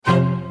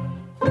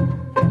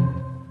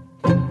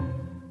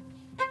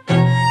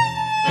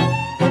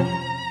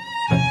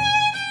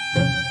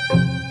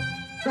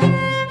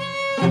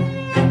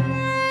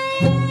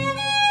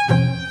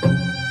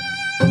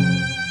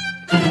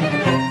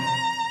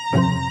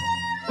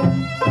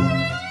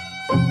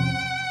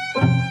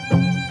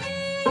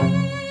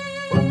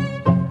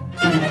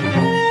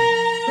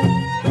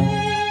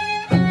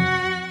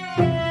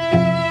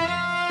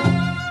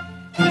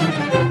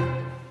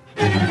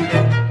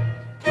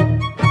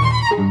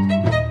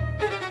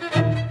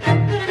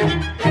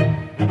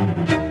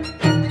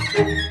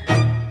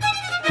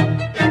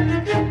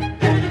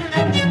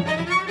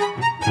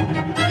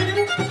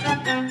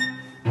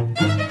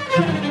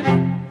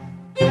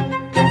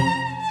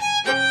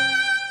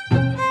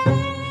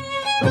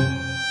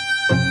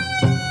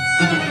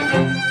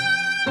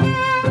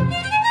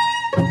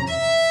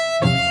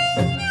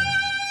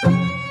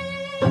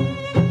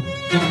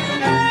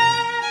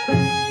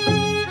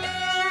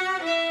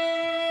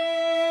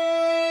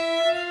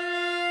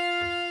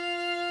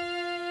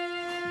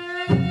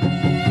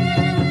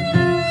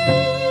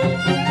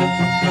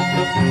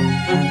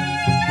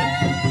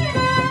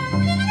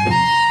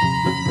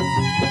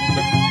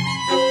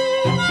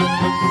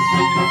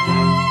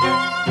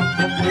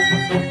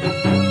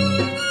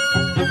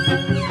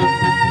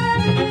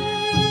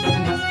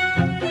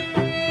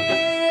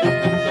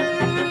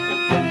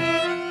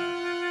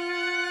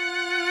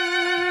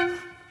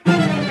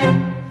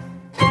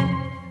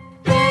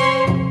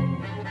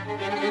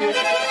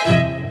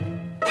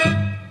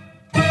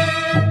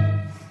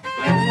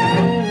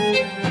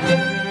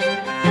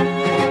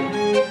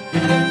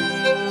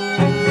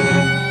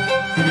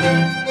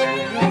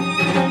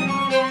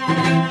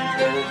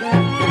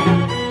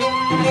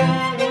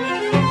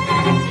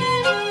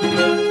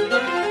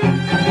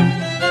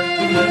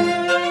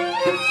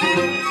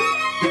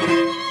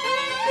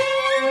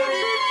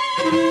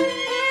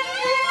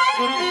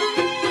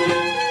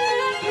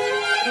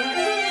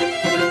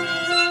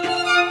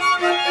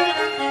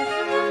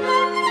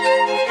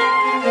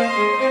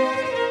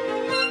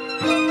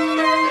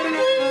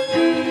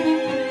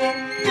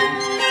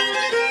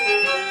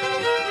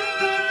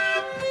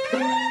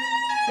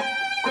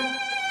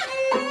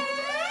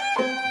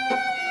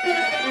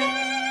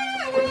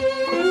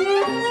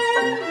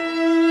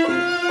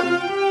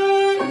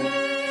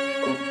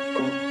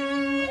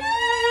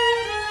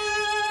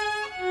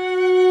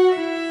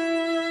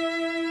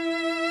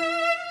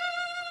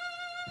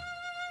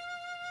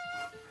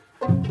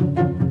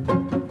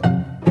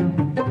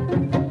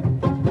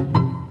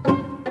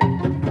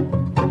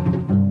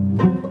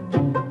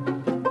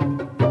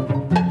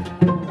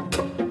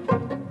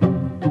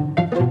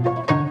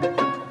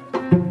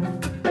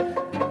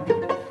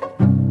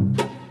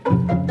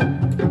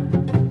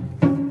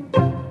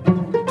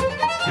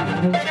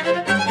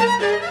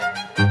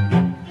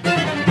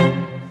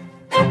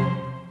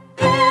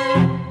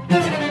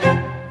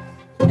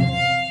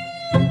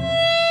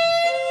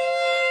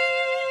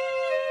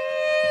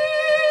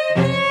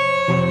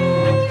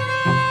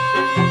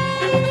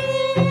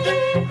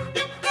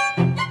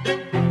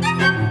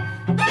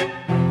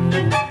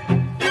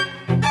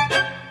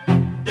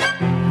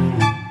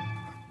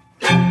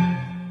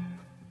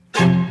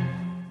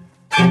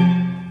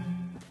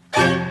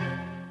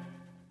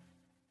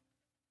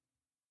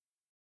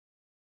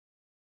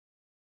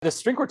The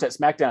String Quartet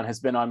Smackdown has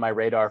been on my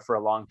radar for a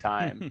long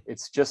time.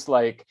 It's just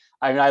like,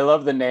 I mean, I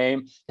love the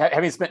name.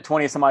 Having spent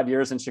 20 some odd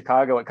years in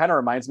Chicago, it kind of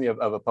reminds me of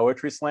a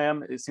poetry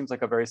slam. It seems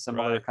like a very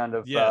similar kind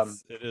of.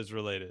 Yes, it is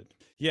related.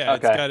 Yeah,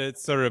 okay. It's got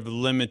its sort of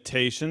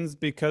limitations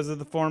because of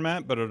the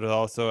format, but it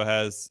also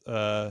has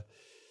all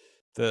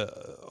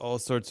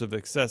sorts of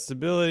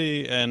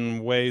accessibility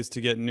and ways to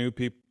get new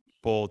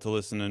people to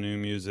listen to new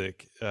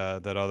music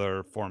that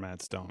other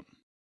formats don't.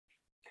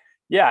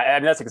 Yeah, I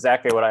mean, that's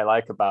exactly what I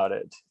like about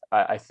it.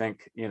 I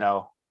think, you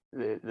know,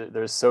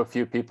 there's so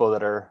few people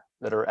that are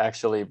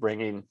actually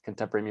bringing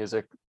contemporary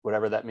music,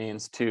 whatever that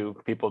means, to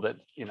people that,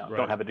 you know,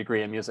 don't have a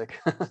degree in music.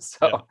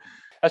 So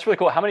that's really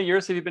cool. How many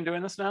years have you been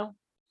doing this now?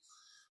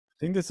 I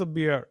think this will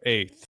be our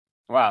 8th.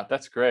 Wow,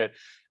 that's great.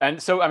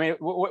 And so, I mean,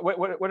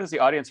 what is the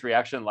audience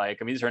reaction like?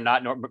 I mean, these are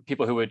not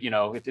people who would, you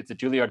know, if the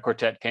Juilliard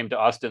Quartet came to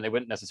Austin, they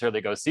wouldn't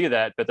necessarily go see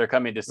that, but they're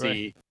coming to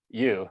see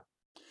you.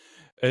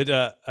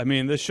 I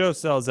mean, the show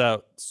sells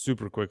out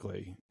super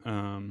quickly.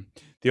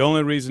 The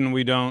only reason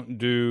we don't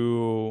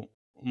do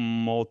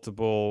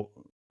multiple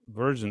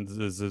versions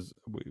is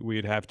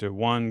we'd have to,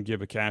 one,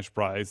 give a cash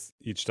prize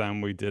each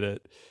time we did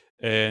it,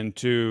 and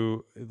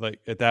two, like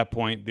at that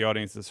point the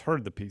audience has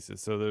heard the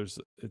pieces, so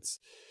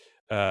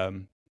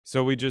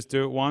so we just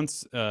do it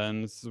once,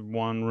 and it's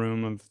one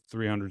room of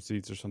 300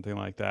 seats or something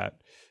like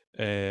that,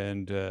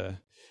 and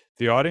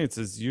the audience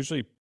is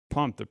usually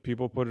pumped that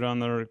people put it on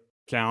their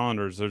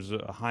calendars. There's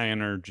a high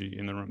energy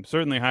in the room,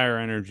 certainly higher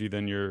energy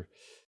than your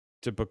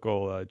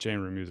typical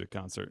chamber music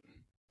concert.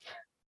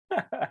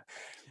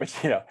 Which,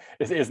 you know,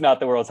 is not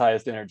the world's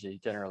highest energy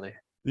generally.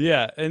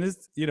 Yeah, and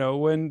it's, you know,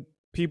 when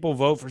people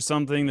vote for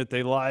something that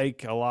they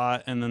like a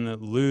lot and then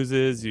it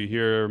loses, you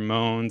hear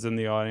moans in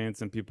the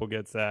audience and people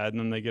get sad, and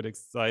then they get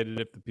excited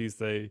if the piece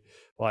they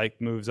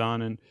like moves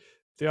on, and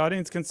the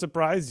audience can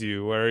surprise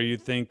you where you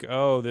think,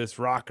 oh, this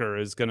rocker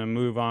is going to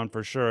move on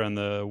for sure and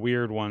the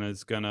weird one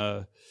is going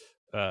to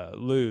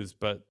lose.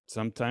 But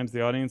sometimes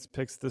the audience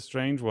picks the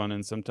strange one,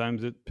 and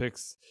sometimes it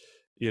picks,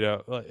 you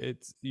know,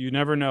 you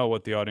never know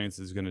what the audience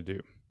is going to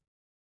do.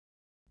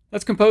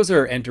 That's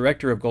composer and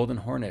director of Golden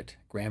Hornet,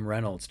 Graham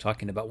Reynolds,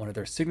 talking about one of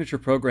their signature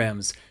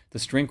programs, the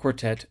String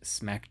Quartet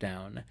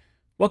Smackdown.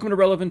 Welcome to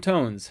Relevant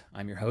Tones.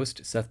 I'm your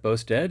host, Seth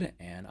Bosted,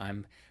 and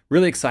I'm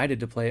really excited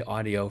to play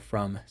audio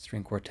from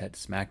String Quartet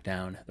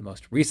Smackdown, the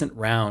most recent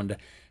round,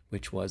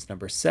 which was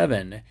number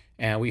 7.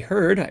 And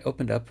I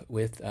opened up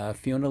with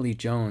Fiona Lee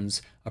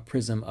Jones, A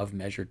Prism of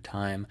Measured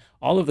Time.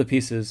 All of the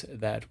pieces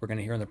that we're going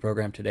to hear in the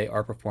program today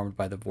are performed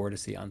by the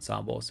Vortici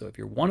Ensemble. So if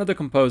you're one of the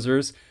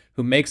composers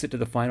who makes it to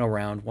the final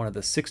round, one of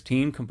the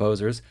 16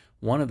 composers,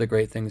 one of the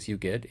great things you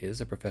get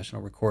is a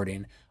professional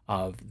recording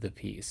of the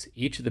piece.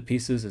 Each of the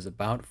pieces is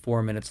about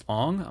 4 minutes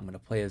long. I'm going to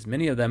play as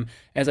many of them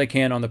as I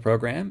can on the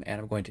program, and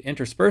I'm going to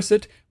intersperse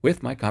it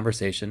with my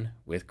conversation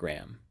with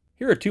Graham.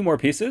 Here are 2 more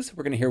pieces.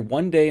 We're going to hear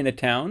One Day in a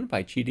Town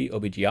by Chidi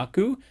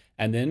Obijiaku,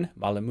 and then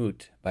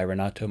Malamut by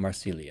Renato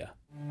Marsiglia.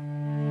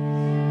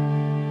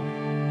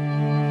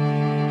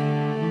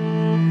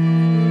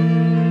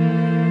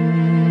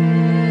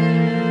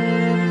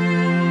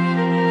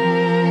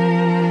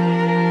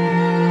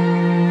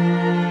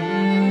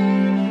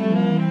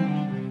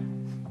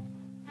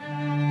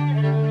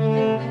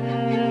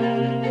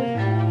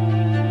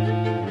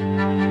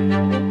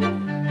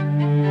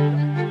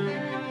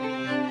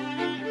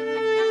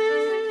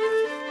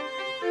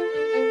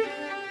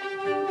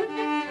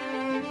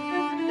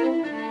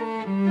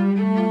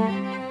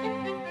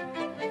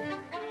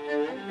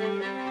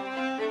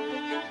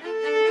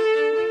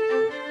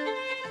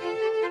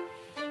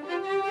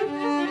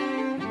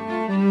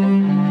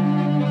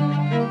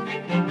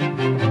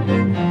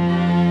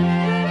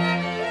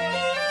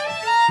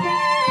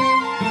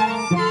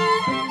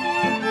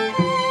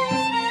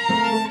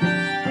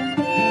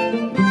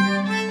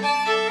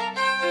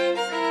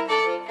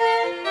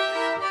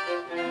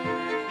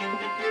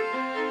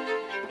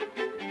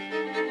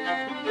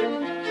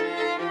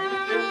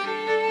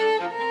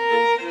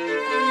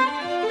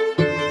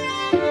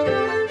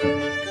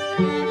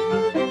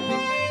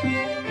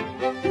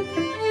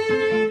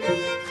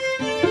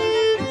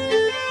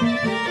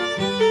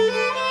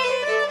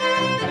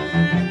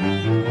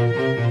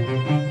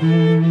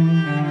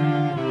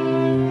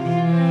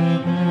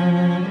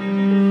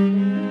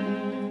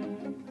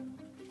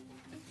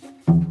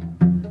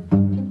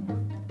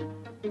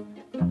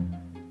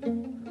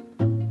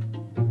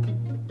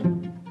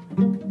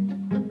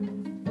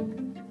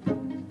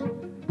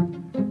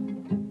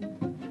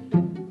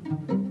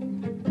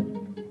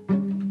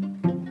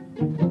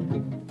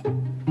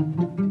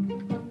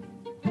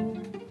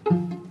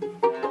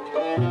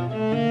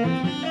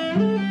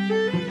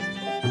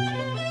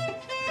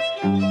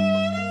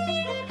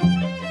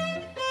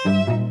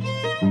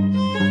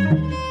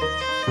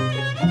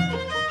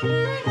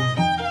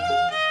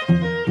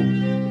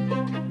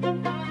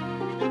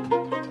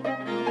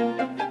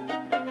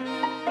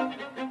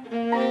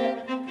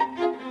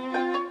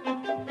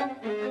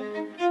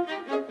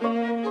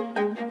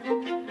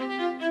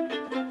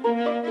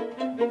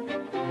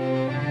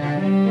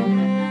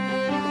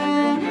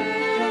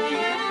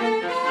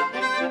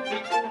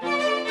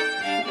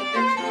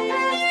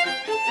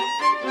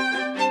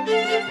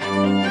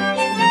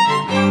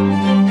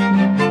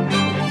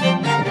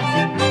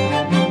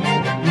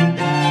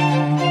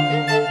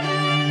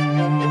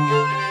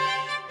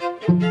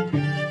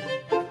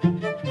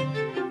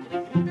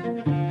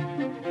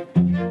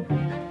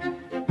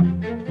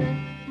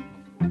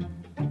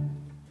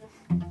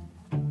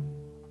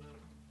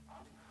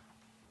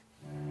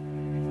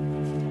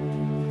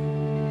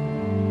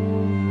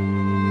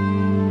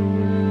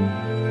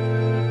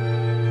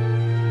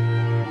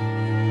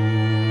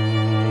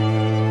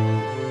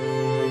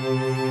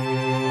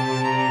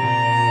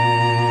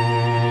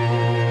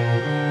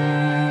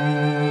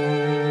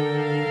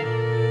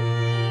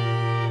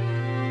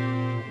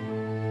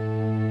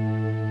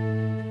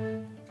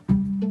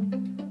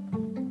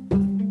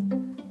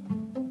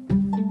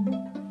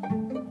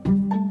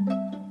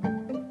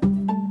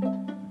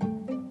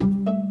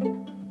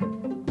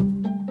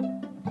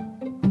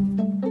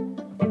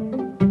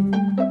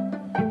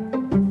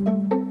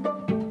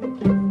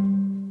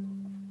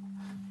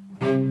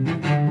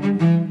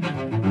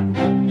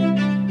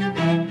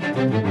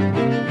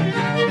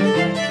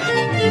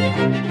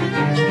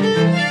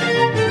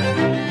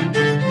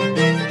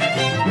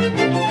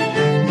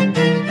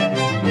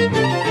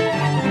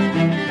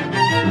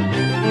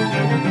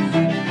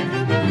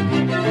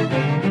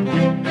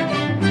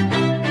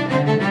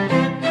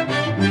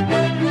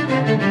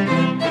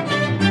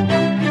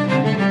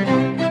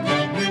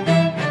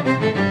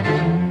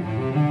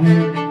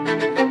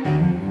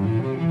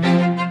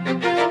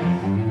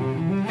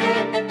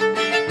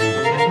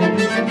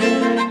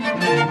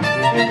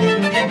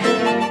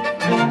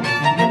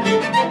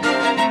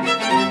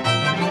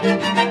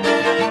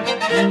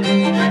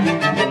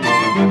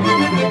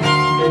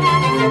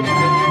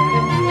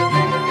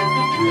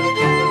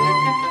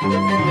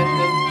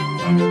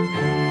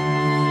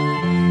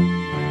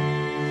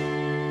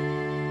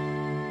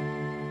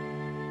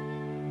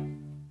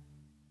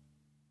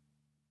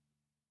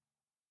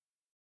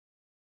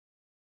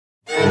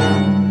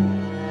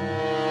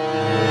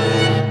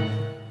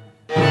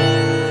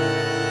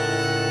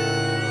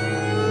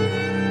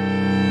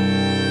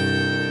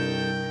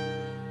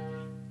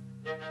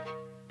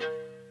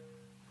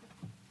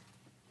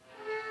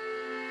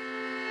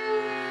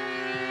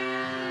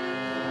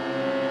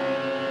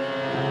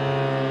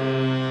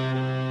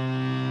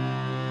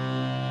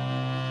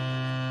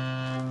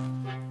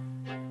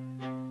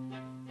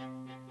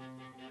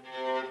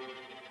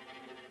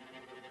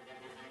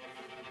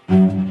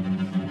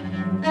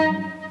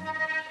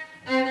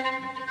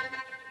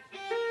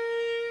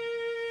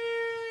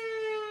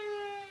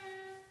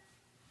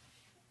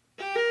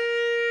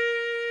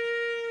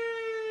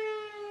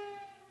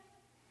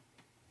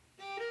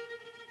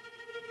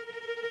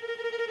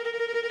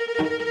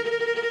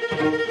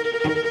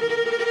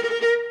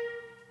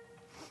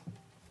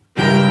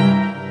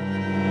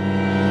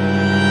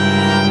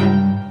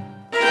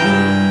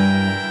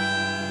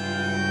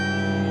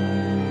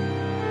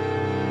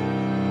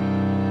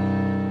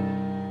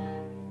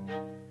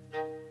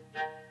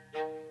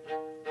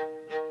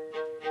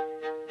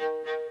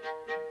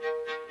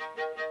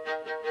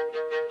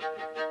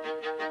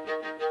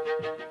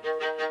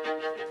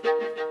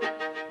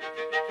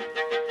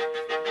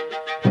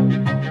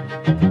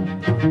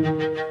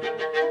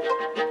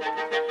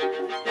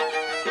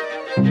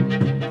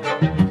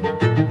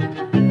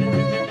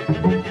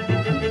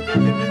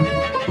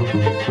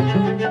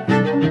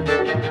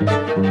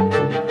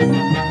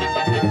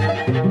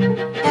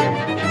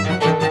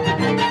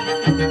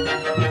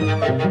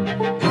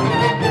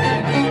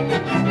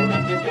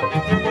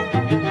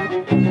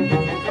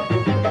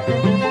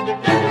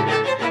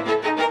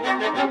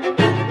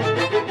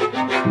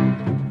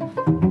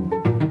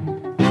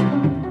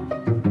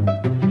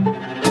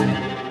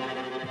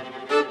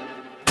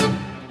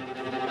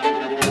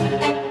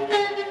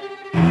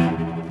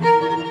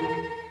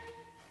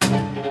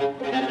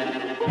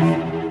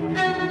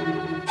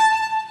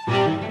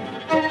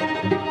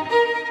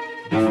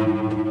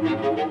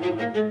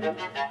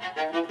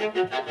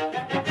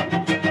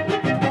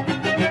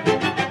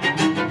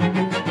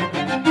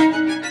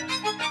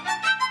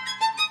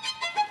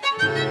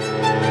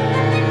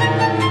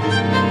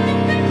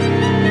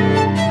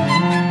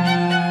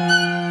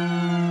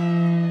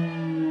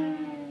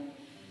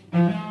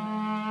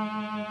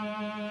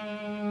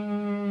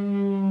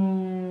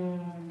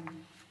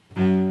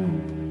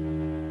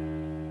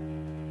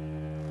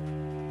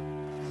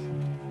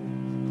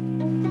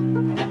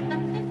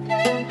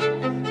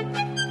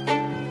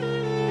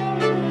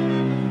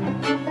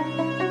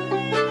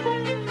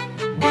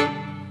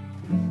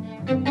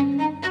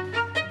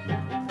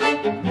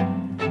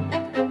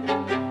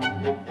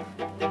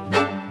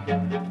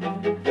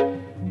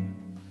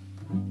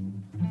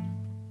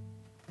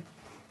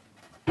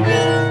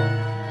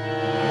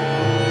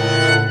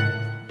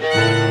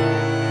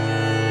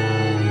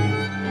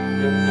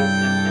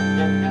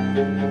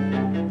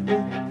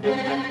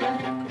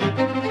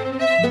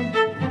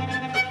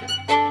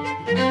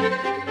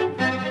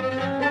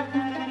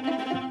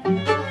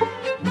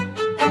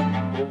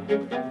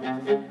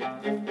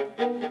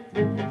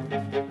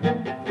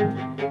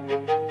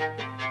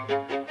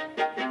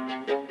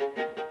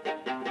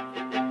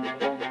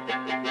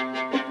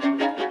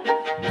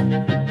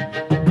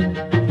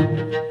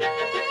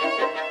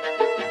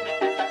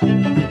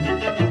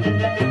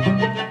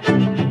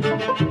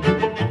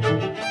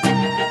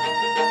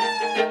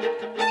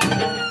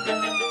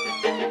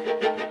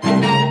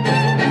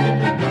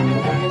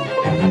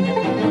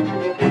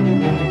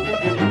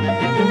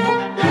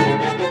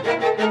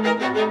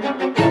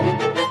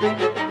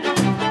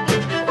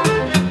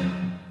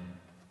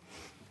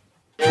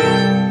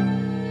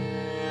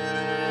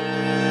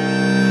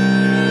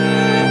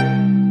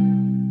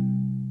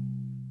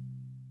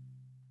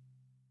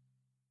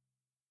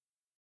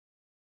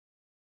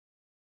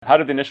 How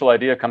did the initial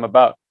idea come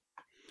about?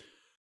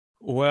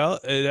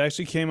 Well, it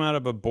actually came out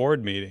of a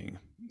board meeting.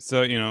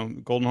 So,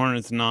 Golden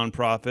Hornet's a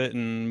nonprofit,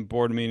 and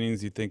board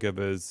meetings you think of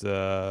as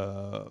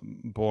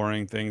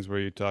boring things where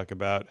you talk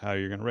about how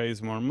you're going to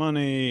raise more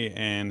money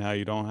and how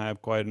you don't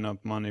have quite enough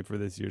money for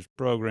this year's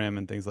program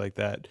and things like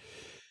that.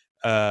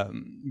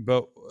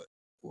 But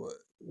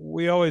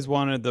we always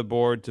wanted the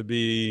board to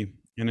be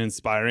an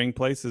inspiring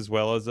place as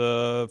well as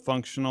a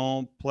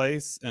functional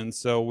place. And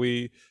so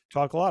we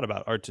talk a lot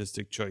about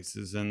artistic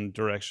choices and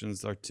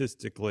directions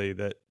artistically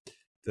that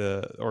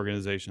the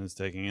organization is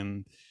taking.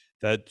 And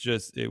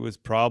it was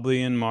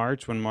probably in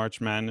March when March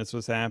Madness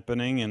was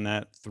happening, and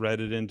that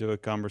threaded into a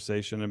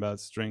conversation about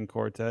string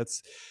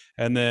quartets.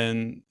 And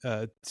then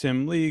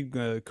Tim Lee,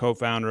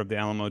 co-founder of the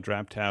Alamo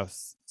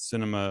Drafthouse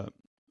Cinema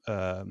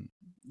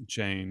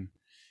chain,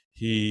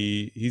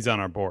 he's on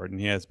our board, and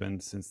he has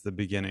been since the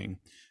beginning.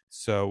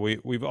 So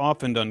we've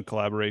often done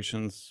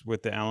collaborations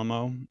with the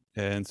Alamo,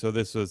 and so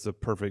this was a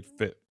perfect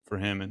fit for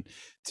him. And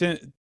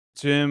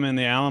Jim and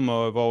the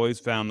Alamo have always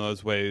found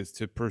those ways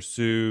to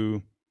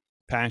pursue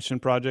passion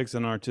projects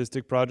and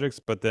artistic projects,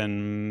 but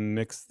then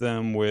mix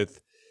them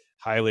with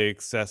highly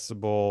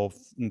accessible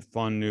and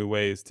fun new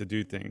ways to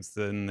do things.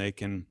 Then they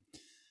can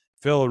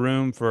fill a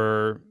room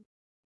for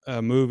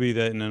a movie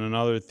that in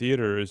another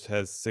theaters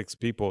has 6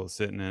 people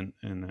sitting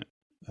in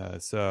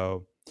it.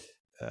 So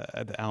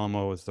the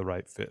Alamo was the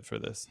right fit for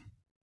this.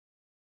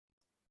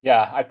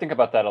 Yeah, I think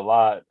about that a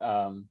lot.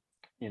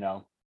 You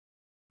know,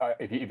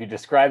 if you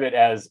describe it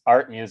as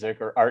art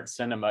music or art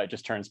cinema, it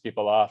just turns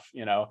people off.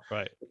 You know,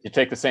 Right. you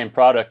take the same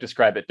product,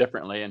 describe it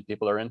differently, and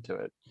people are into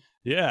it.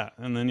 Yeah,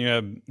 and then you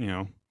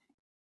have,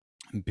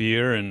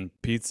 beer and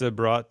pizza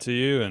brought to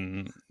you,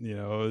 and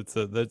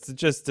that's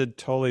just a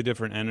totally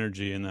different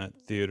energy in that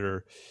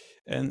theater.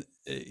 And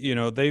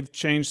they've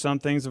changed some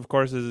things, of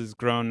course, as it's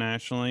grown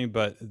nationally,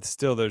 but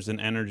still there's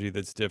an energy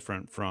that's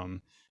different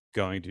from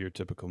going to your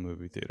typical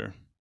movie theater.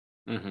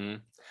 Hmm.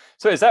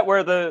 So is that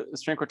where the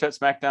String Quartet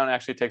Smackdown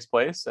actually takes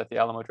place, at the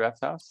Alamo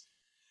Drafthouse?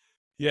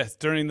 Yes,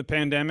 during the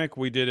pandemic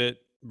we did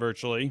it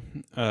virtually,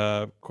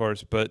 of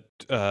course, but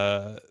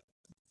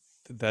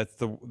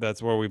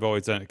that's where we've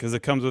always done it, because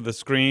it comes with a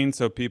screen,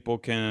 so people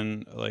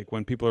can, like,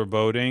 when people are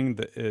voting,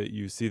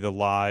 you see the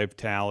live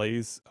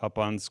tallies up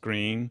on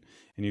screen,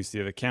 and you see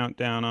the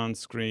countdown on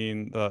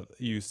screen.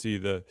 You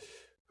see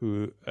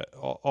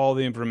all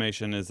the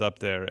information is up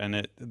there,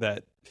 and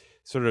that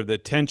sort of the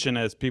tension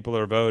as people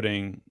are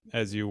voting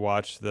as you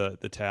watch the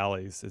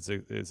tallies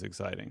is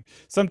exciting.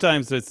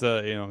 Sometimes it's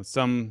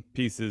some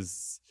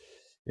pieces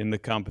in the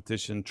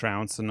competition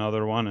trounce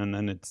another one, and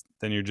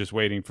then you're just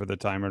waiting for the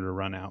timer to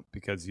run out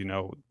because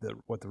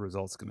what the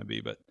result's going to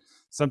be. But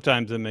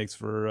sometimes it makes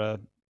for a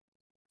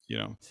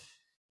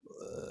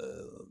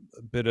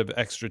bit of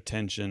extra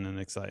tension and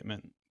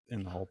excitement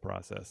in the whole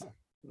process.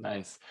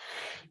 Nice.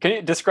 Can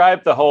you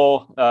describe the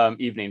whole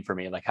evening for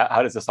me? Like,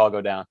 how does this all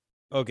go down?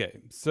 Okay,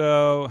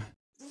 so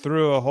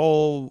through a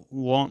whole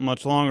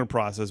much longer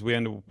process, we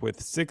end up with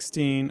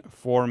 16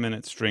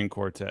 4-minute string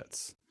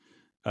quartets.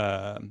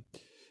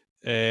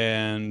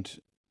 And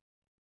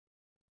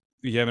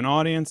you have an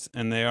audience,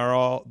 and they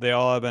all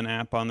have an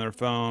app on their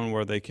phone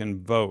where they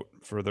can vote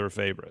for their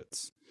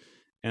favorites.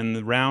 And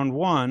the round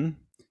 1,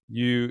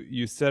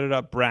 you set it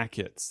up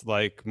brackets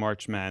like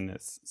March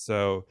Madness.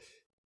 So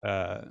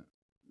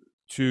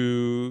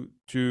two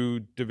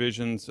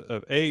divisions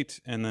of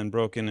 8, and then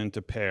broken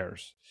into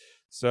pairs.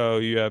 So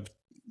you have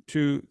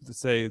two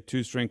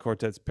string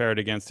quartets paired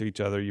against each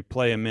other. You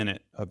play a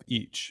minute of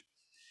each,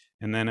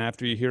 and then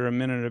after you hear a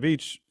minute of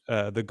each,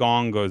 the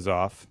gong goes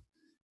off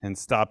and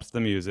stops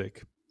the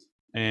music,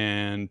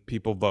 and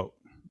people vote,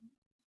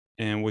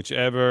 and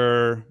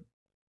whichever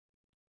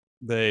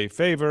they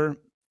favor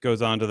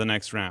goes on to the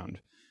next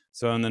round.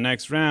 So in the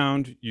next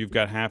round, you've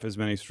got half as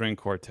many string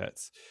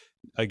quartets.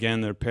 Again,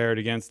 they're paired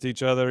against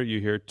each other. You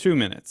hear 2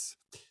 minutes.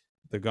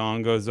 The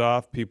gong goes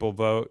off, people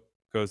vote,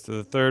 goes to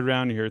the third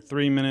round, you hear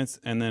 3 minutes,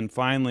 and then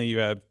finally you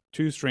have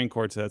 2 string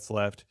quartets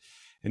left,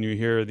 and you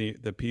hear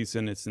the piece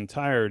in its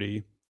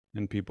entirety,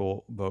 and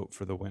people vote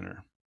for the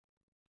winner.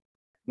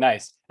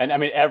 Nice. And I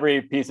mean,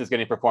 every piece is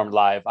getting performed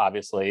live,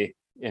 obviously,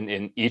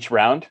 in each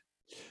round.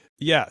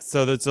 Yeah,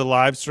 so there's a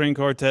live string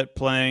quartet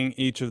playing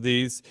each of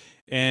these,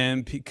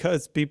 and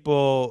because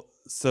people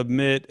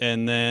submit,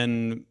 and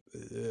then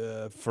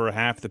for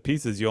half the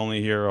pieces you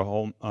only hear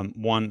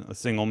a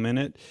single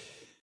minute.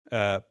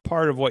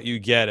 Part of what you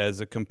get as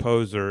a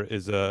composer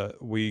is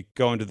we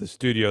go into the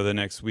studio the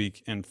next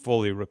week and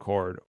fully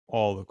record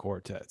all the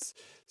quartets.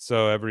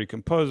 So every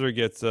composer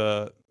gets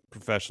a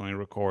professionally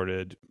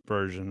recorded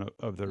version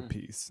of their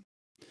piece.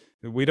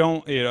 We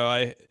don't,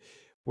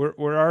 we're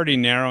already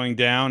narrowing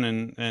down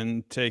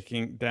and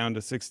taking down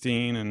to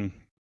 16,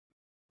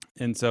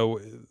 and so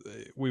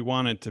we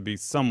want it to be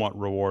somewhat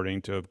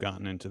rewarding to have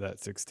gotten into that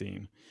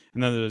 16.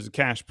 And then there's a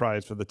cash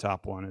prize for the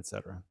top one,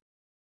 etc.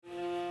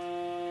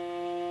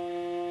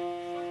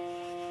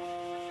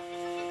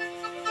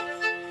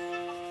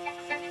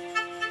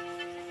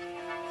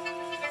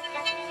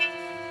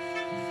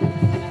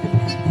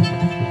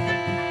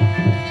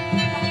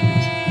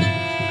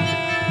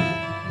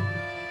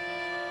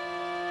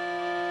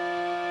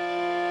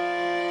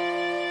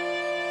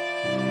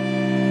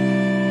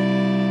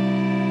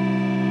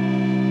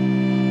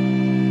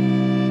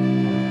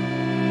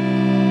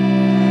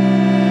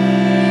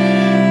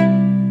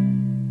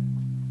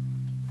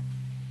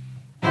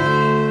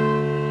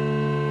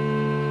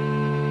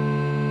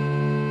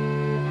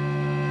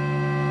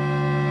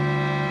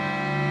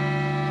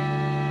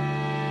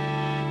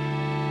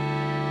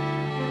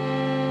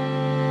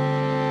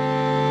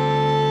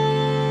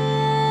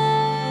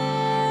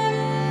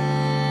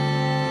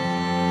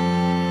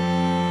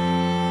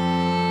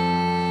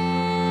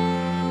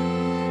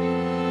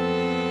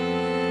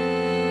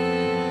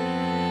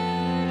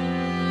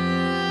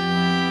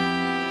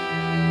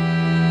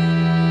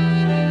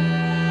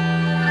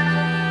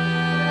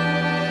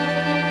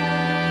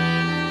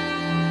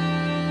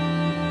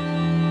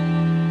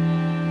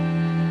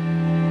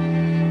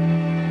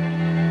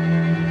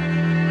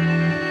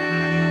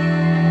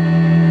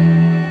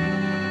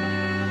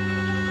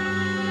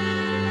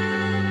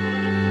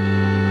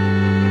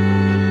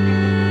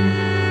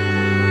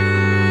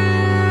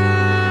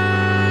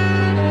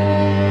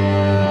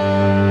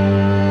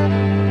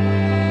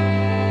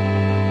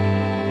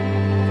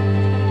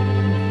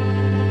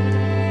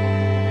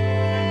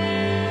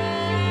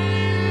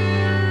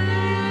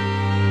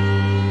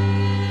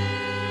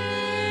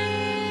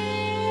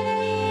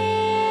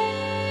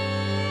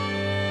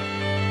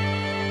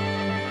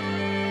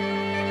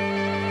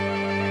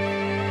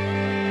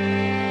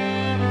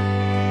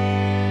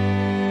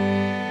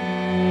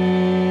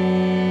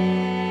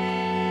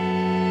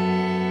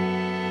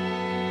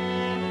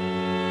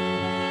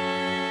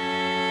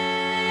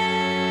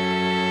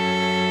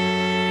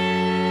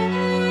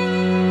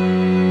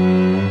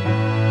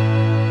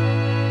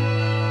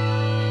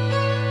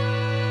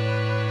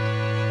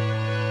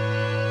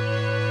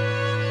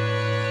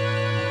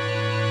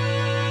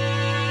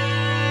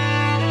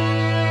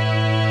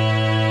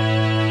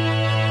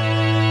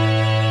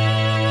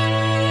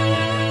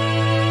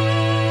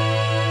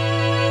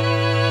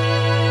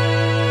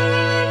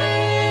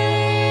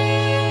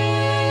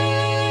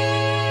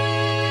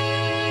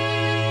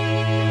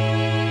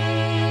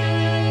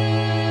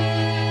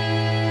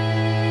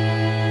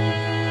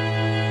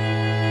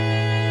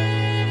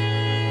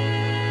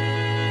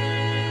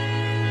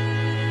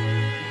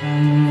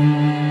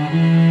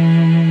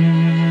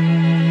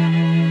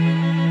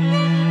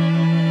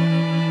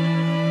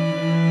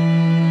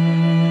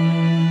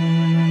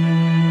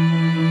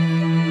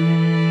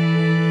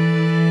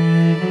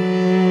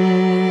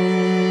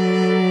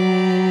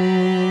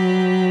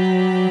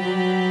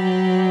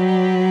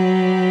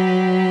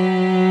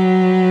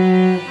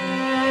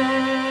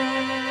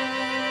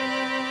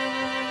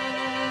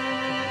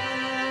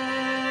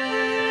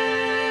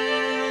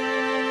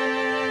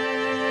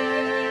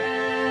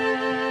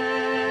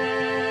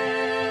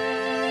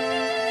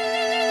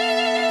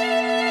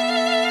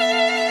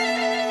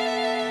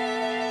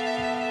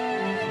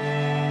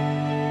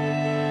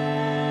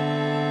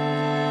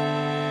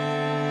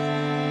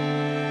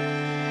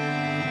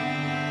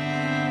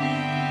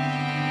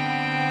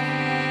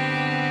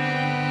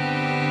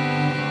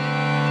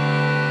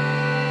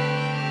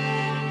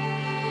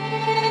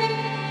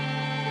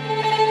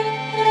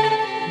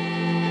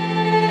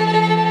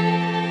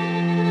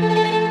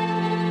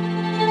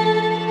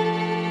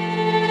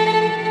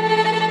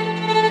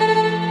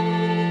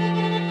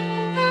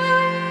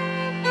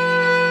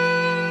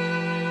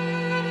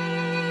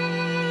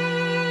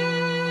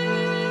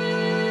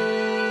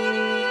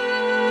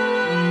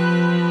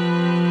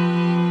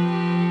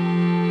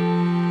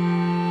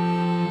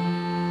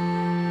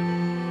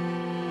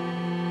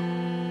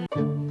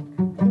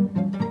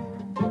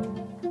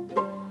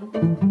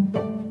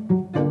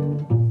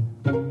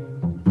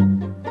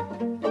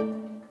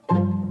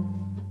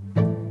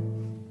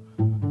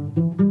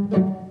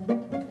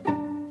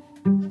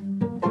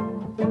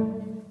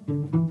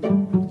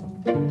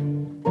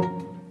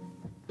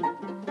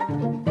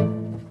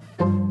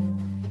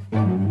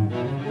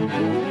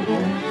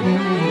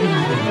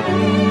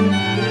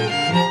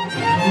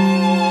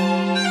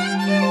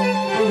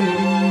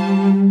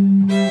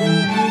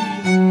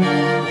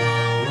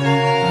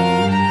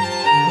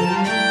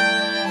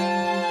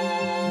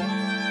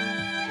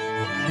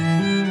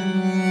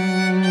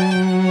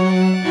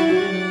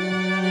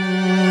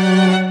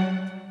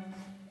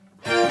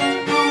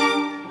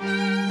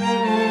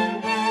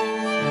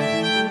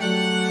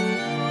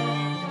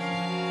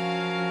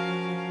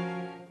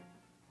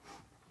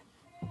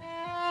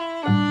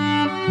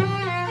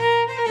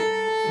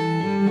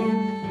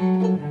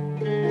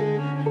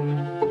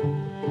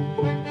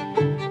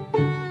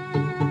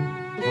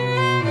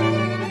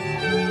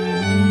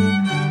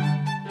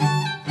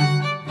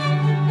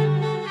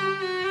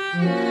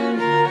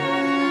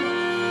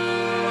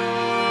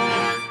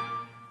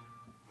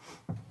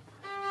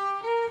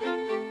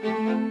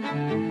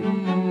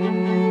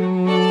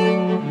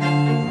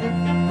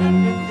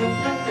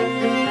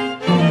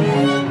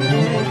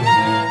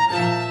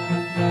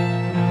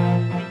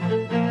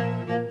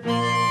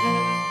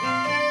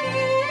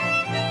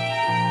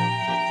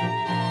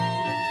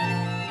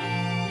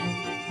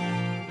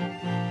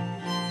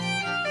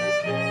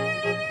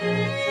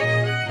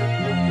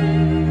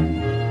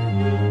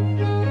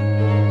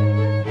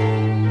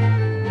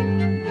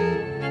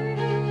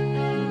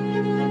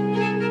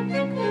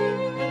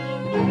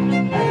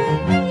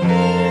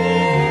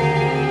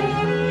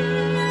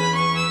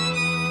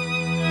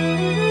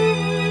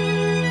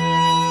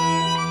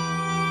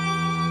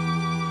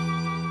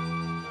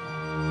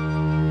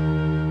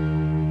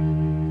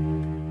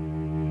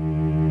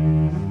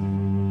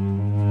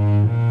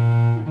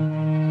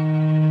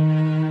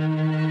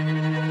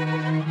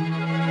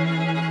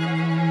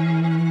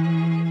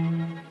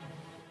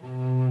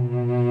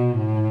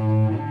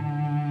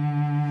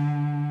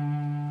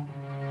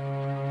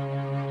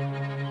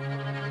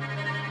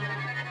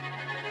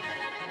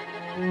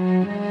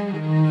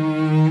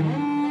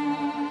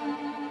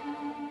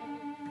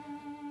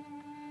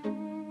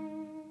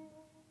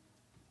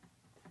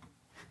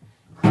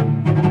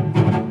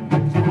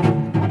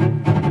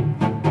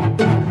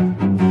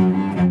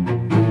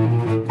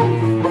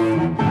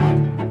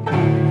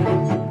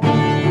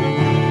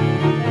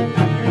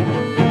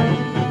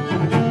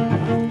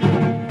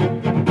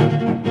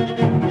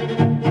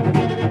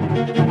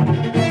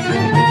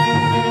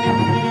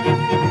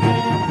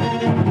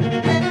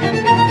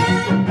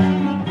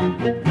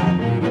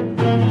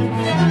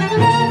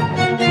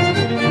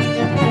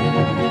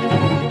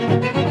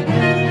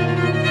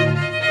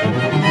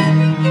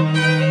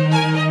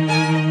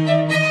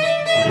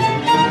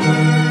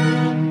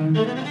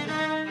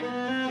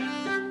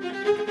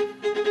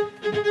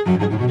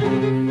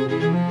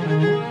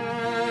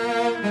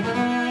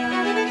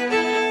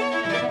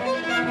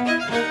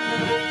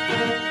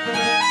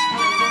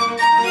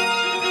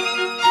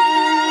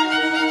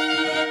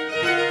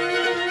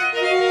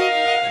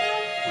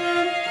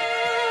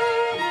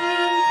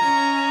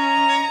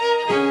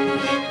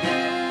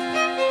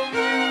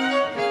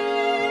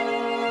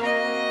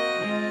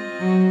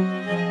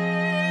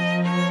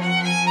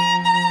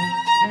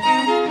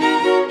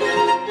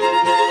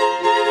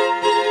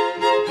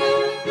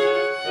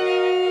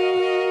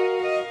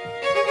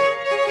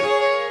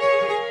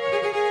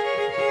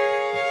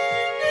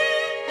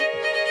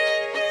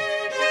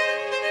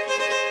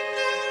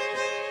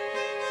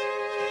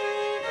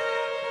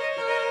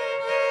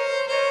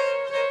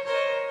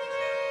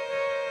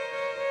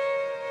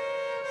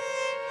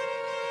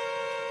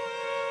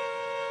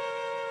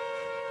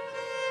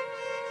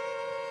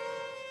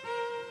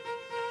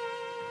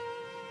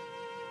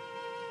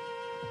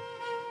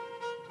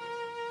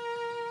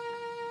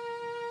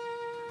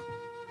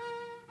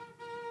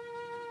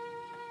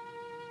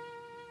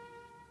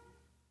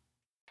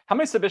 How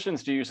many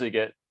submissions do you usually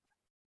get?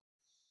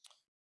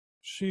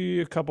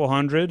 A couple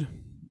hundred.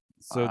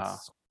 So Wow.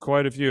 it's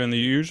quite a few, and they're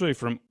usually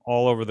from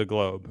all over the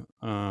globe.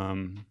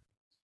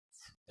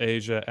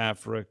 Asia,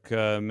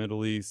 Africa,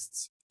 Middle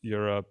East,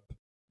 Europe,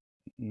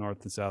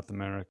 North and South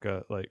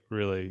America, like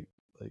really,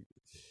 like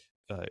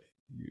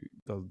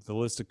the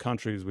list of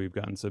countries we've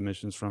gotten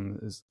submissions from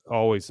is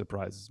always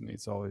surprises me.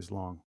 It's always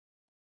long.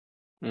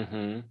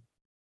 Mm-hmm.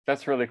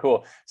 That's really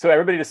cool. So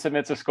everybody just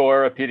submits a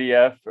score, a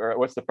PDF, or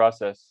what's the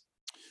process?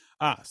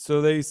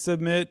 So they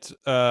submit,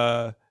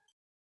 PDF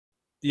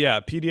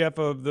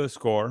of the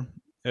score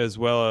as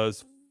well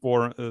as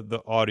for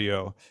the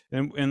audio,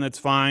 and that's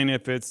fine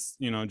if it's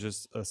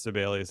just a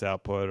Sibelius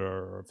output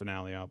or a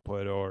Finale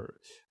output, or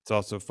it's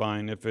also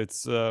fine if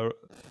it's a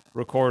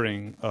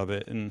recording of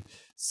it. And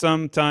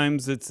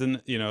sometimes it's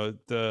they're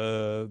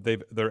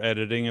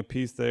editing a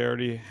piece they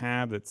already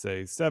have that's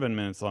say 7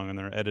 minutes long, and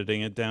they're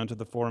editing it down to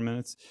the 4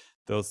 minutes.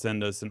 They'll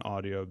send us an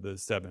audio of the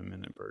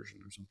 7-minute version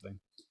or something.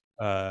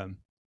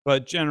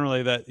 But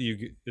generally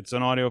it's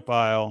an audio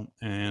file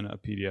and a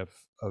PDF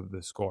of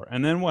the score.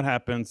 And then what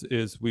happens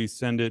is we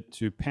send it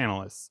to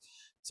panelists.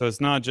 So it's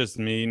not just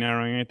me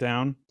narrowing it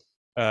down.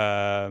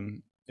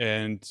 And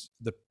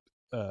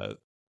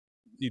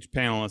each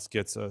panelist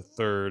gets a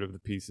third of the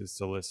pieces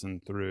to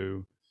listen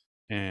through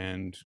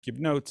and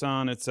give notes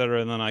on, etc.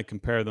 And then I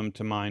compare them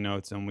to my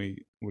notes, and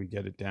we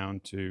get it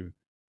down to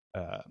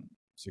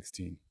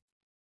 16.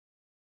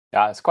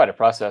 Yeah, it's quite a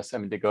process. I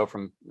mean, to go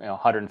from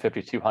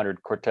 150,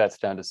 200 quartets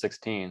down to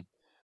 16.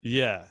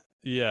 Yeah,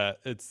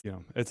 it's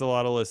it's a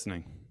lot of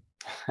listening.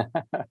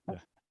 Yeah.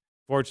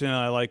 Fortunately,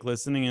 I like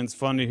listening, and it's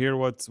fun to hear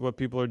what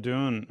people are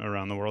doing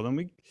around the world.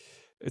 And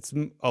it's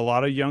a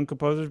lot of young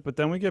composers, but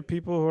then we get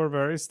people who are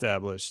very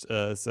established.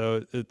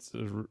 So it's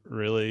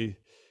really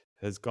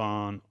has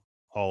gone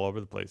all over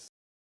the place.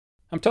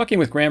 I'm talking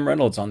with Graham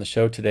Reynolds on the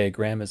show today.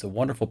 Graham is a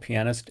wonderful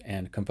pianist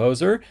and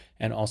composer,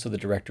 and also the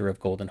director of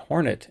Golden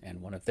Hornet,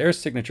 and one of their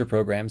signature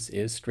programs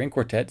is String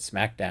Quartet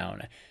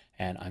Smackdown.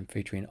 And I'm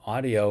featuring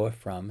audio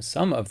from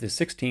some of the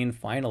 16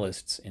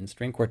 finalists in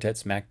String Quartet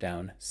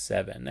Smackdown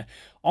 7.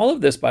 All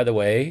of this, by the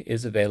way,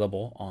 is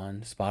available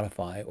on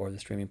Spotify or the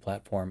streaming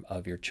platform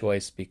of your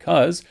choice,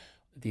 because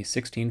the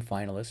 16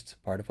 finalists,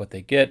 part of what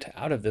they get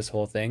out of this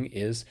whole thing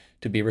is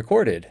to be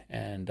recorded,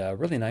 and a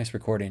really nice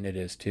recording it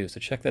is too. So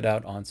check that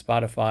out on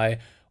Spotify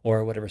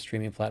or whatever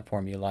streaming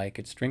platform you like.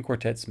 It's String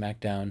Quartet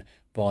Smackdown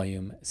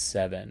Volume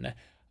 7.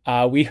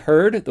 We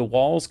heard The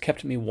Walls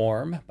Kept Me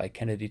Warm by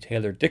Kennedy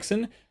Taylor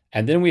Dixon,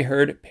 and then we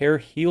heard Per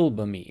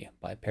Heelbemi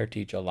by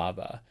Pertti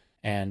Jalava.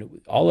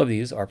 And all of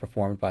these are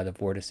performed by the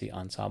Vortici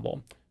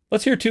Ensemble.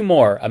 Let's hear two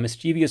more, A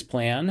Mischievous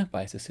Plan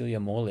by Cecilia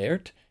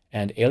Mollert,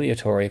 and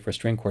Aleatory for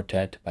String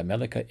Quartet by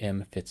Melika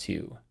M.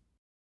 Fitzhugh.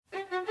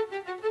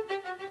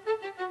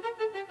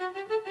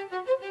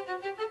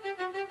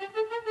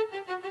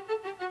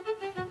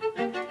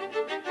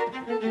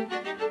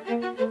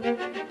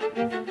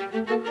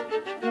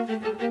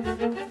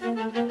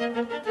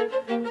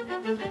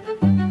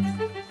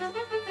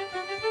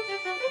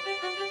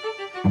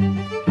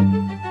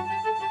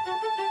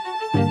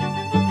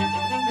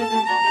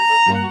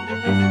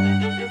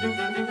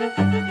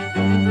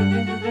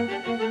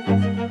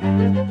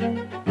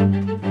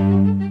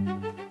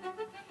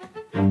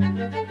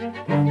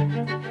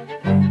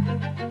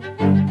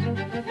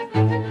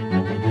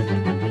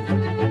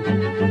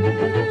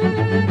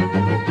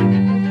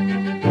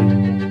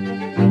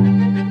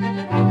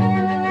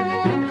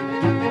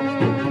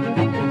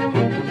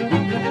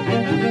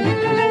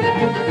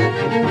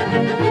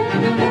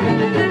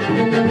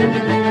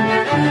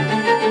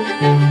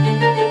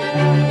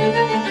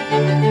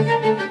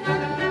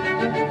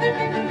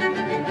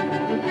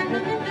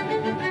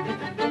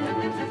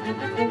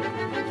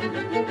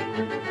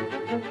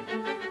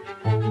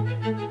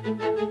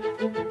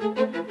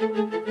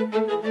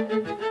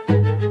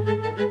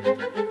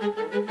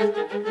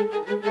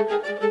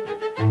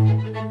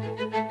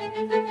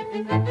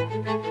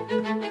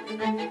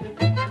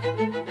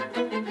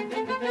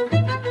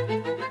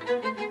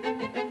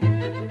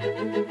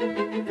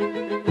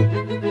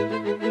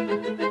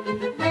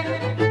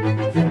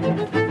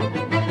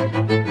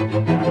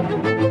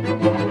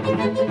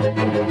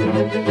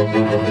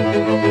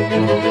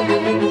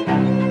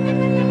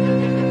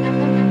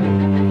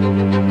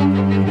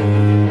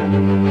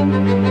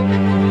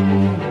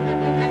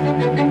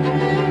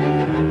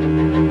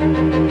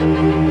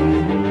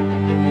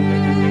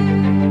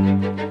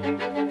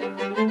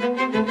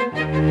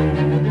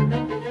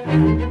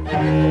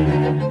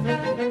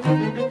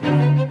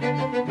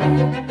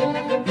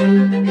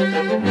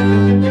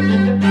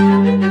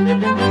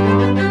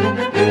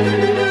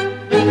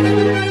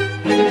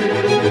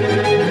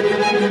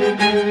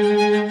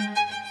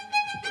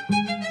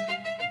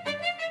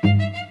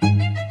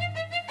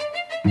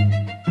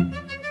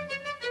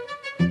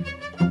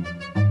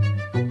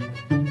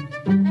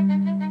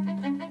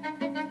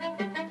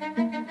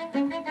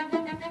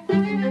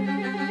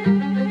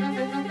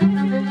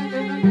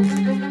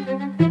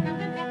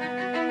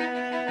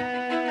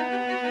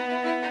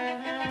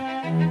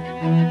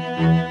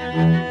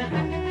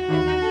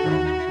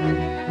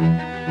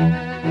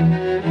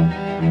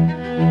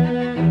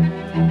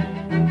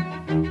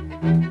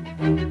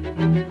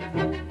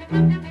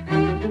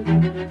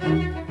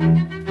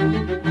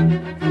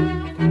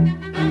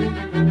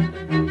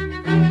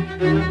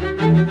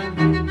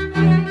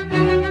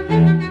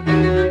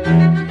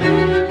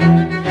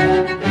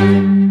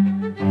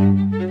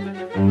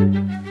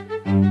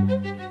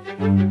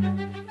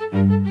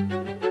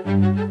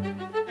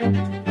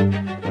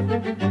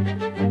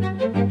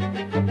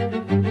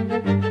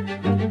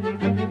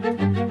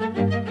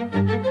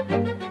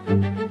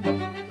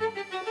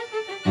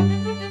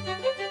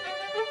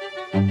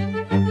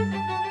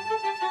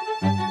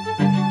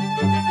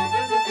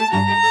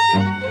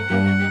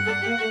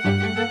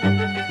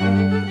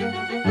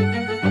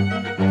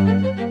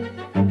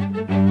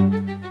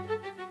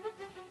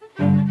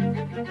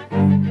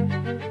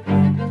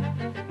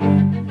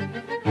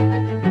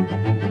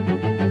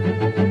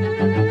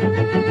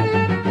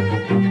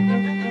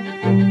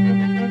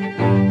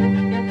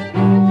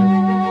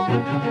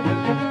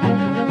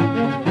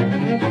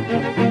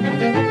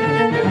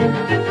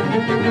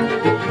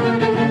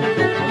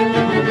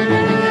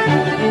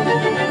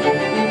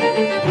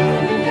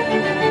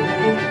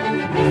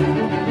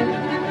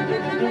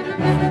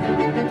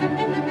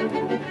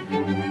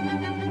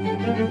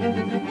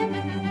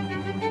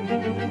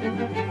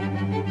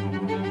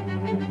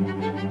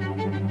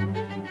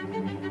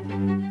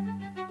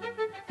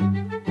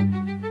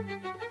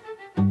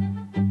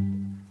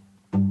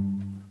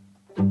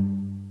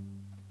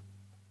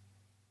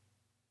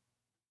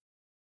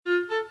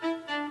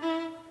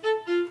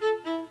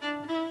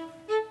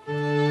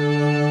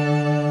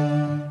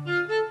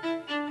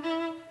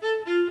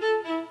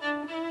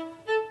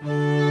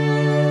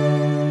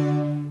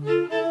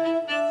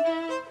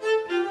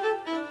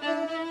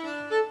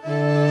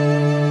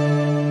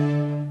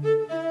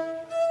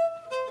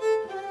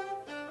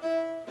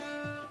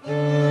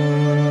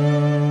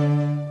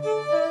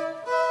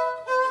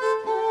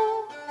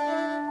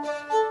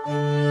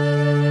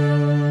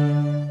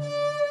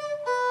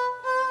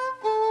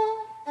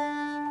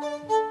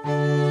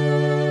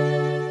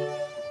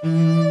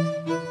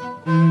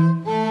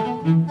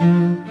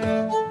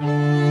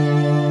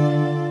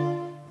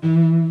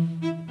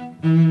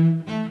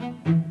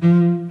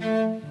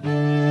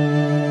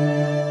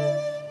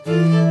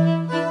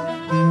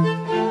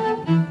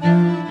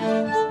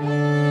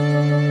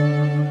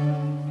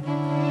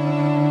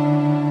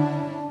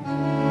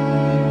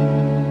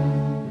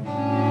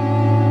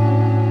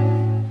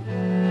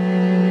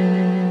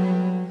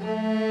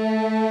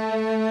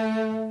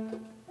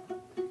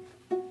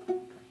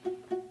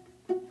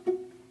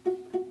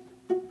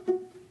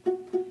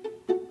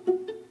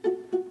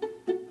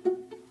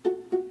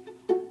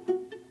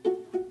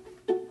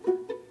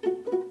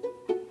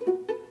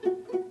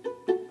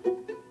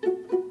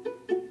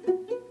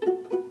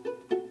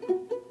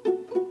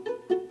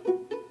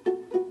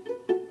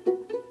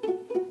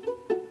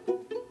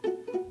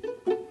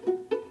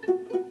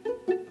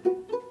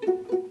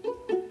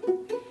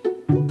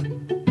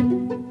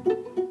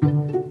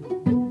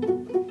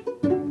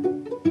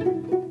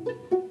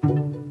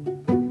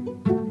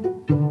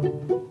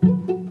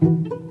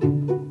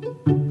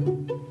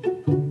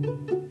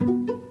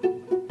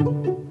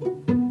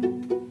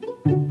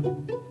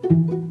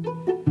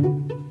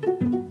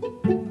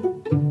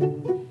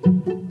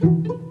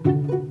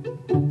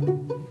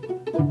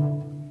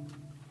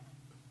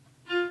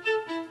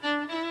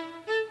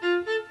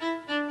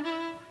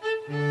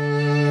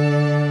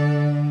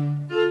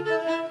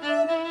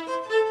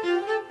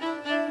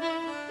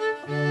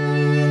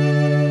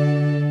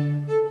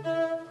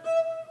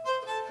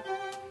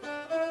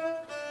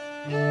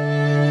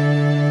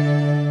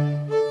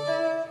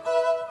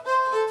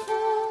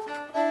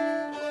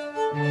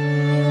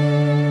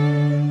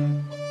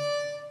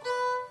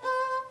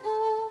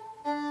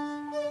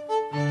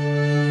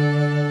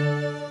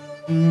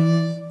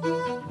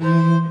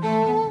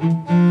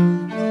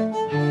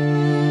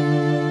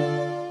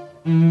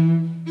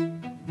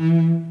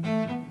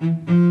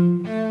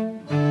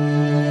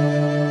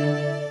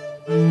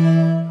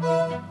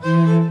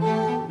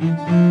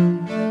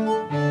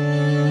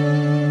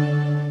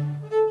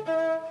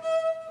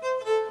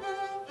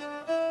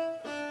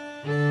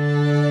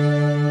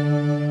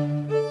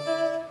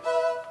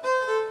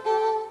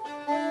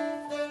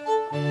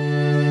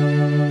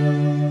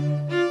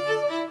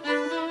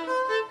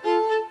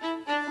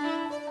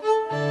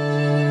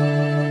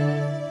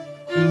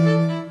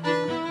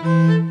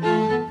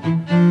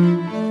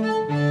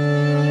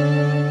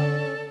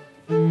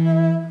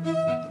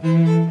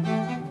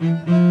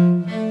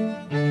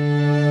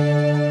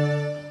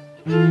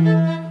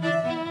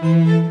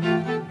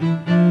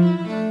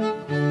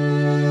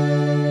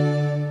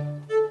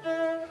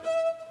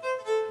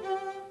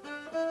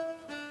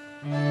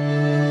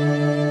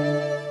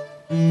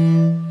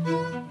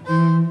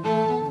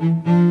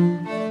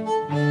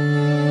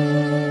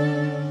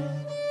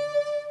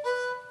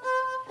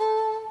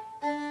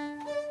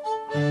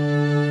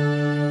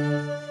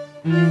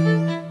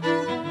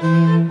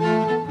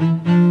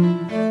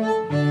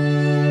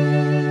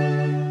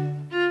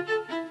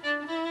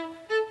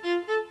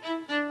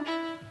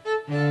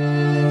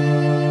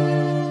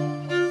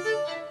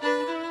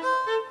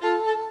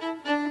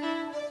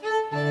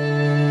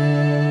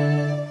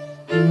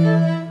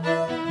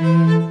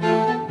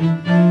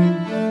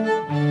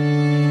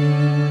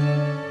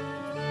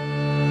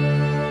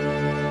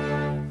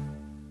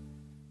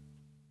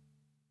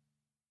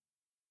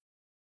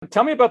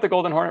 Tell me about the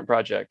Golden Hornet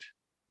Project.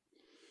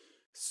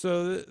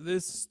 So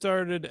this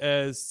started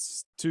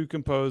as two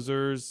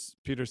composers,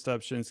 Peter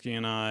Stepshinsky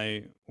and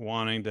I,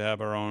 wanting to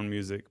have our own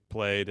music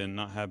played and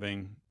not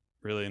having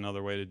really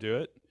another way to do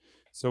it.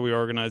 So we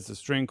organized a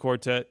string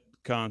quartet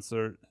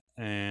concert,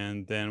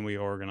 and then we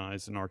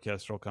organized an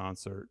orchestral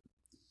concert.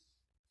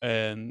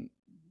 And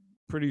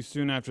pretty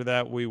soon after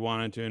that, we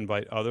wanted to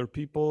invite other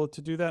people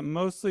to do that,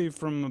 mostly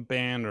from a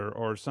band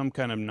or some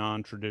kind of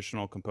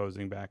non-traditional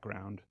composing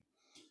background.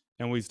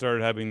 And we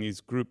started having these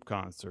group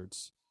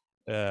concerts.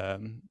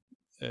 And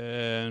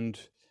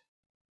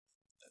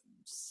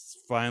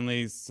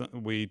finally,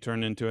 we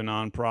turned into a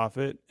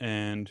nonprofit,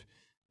 and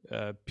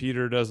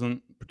Peter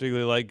doesn't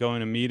particularly like going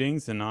to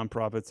meetings, and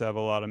nonprofits have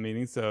a lot of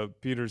meetings. So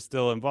Peter's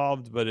still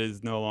involved, but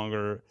is no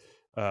longer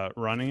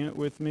running it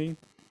with me.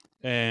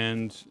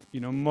 And,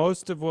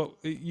 most of what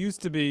it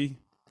used to be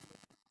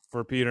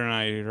for Peter and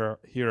I to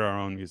hear our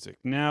own music.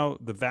 Now,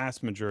 the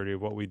vast majority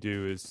of what we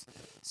do is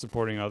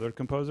supporting other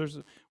composers.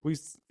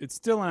 It's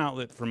still an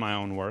outlet for my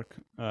own work,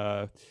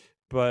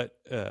 but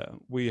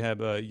we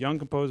have a young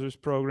composers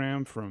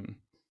program from,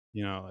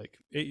 like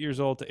 8 years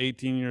old to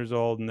 18 years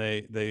old, and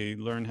they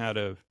learn how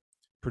to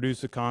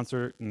produce a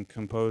concert and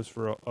compose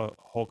for a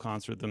whole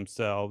concert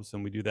themselves,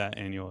 and we do that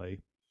annually.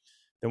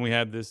 Then we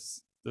have the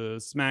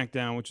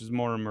Smackdown, which is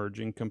more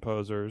emerging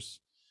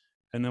composers,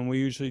 and then we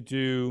usually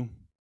do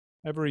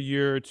every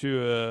year or two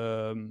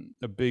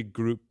a big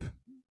group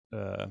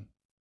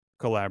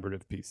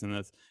collaborative piece, and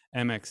that's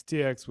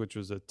MXTX, which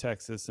was a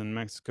Texas and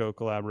Mexico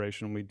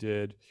collaboration we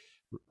did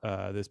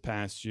this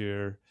past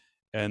year.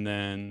 And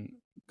then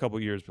a couple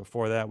years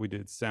before that, we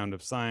did Sound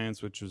of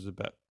Science, which was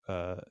about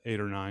 8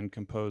 or 9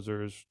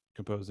 composers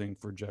composing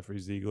for Jeffrey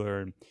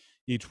Ziegler, and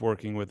each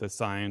working with a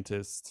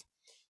scientist.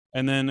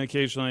 And then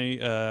occasionally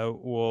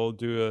we'll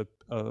do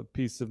a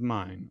piece of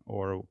mine,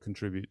 or we'll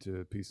contribute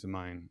to a piece of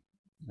mine.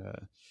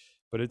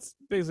 But it's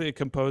basically a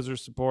composer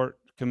support,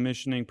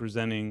 commissioning,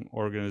 presenting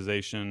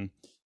organization,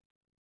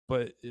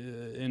 but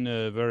in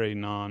a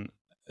very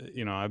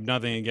I have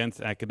nothing against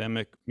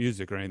academic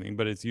music or anything,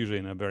 but it's usually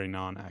in a very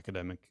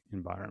non-academic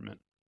environment,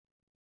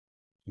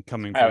 and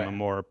coming from a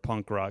more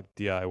punk rock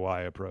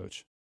DIY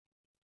approach.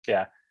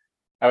 Yeah.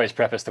 I always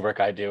preface the work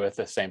I do with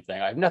the same thing.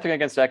 I have nothing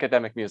against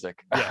academic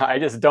music. Yeah. I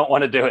just don't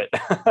want to do it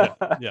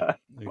Yeah,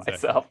 exactly.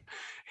 myself.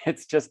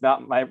 It's just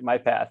not my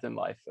path in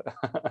life.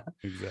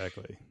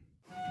 Exactly.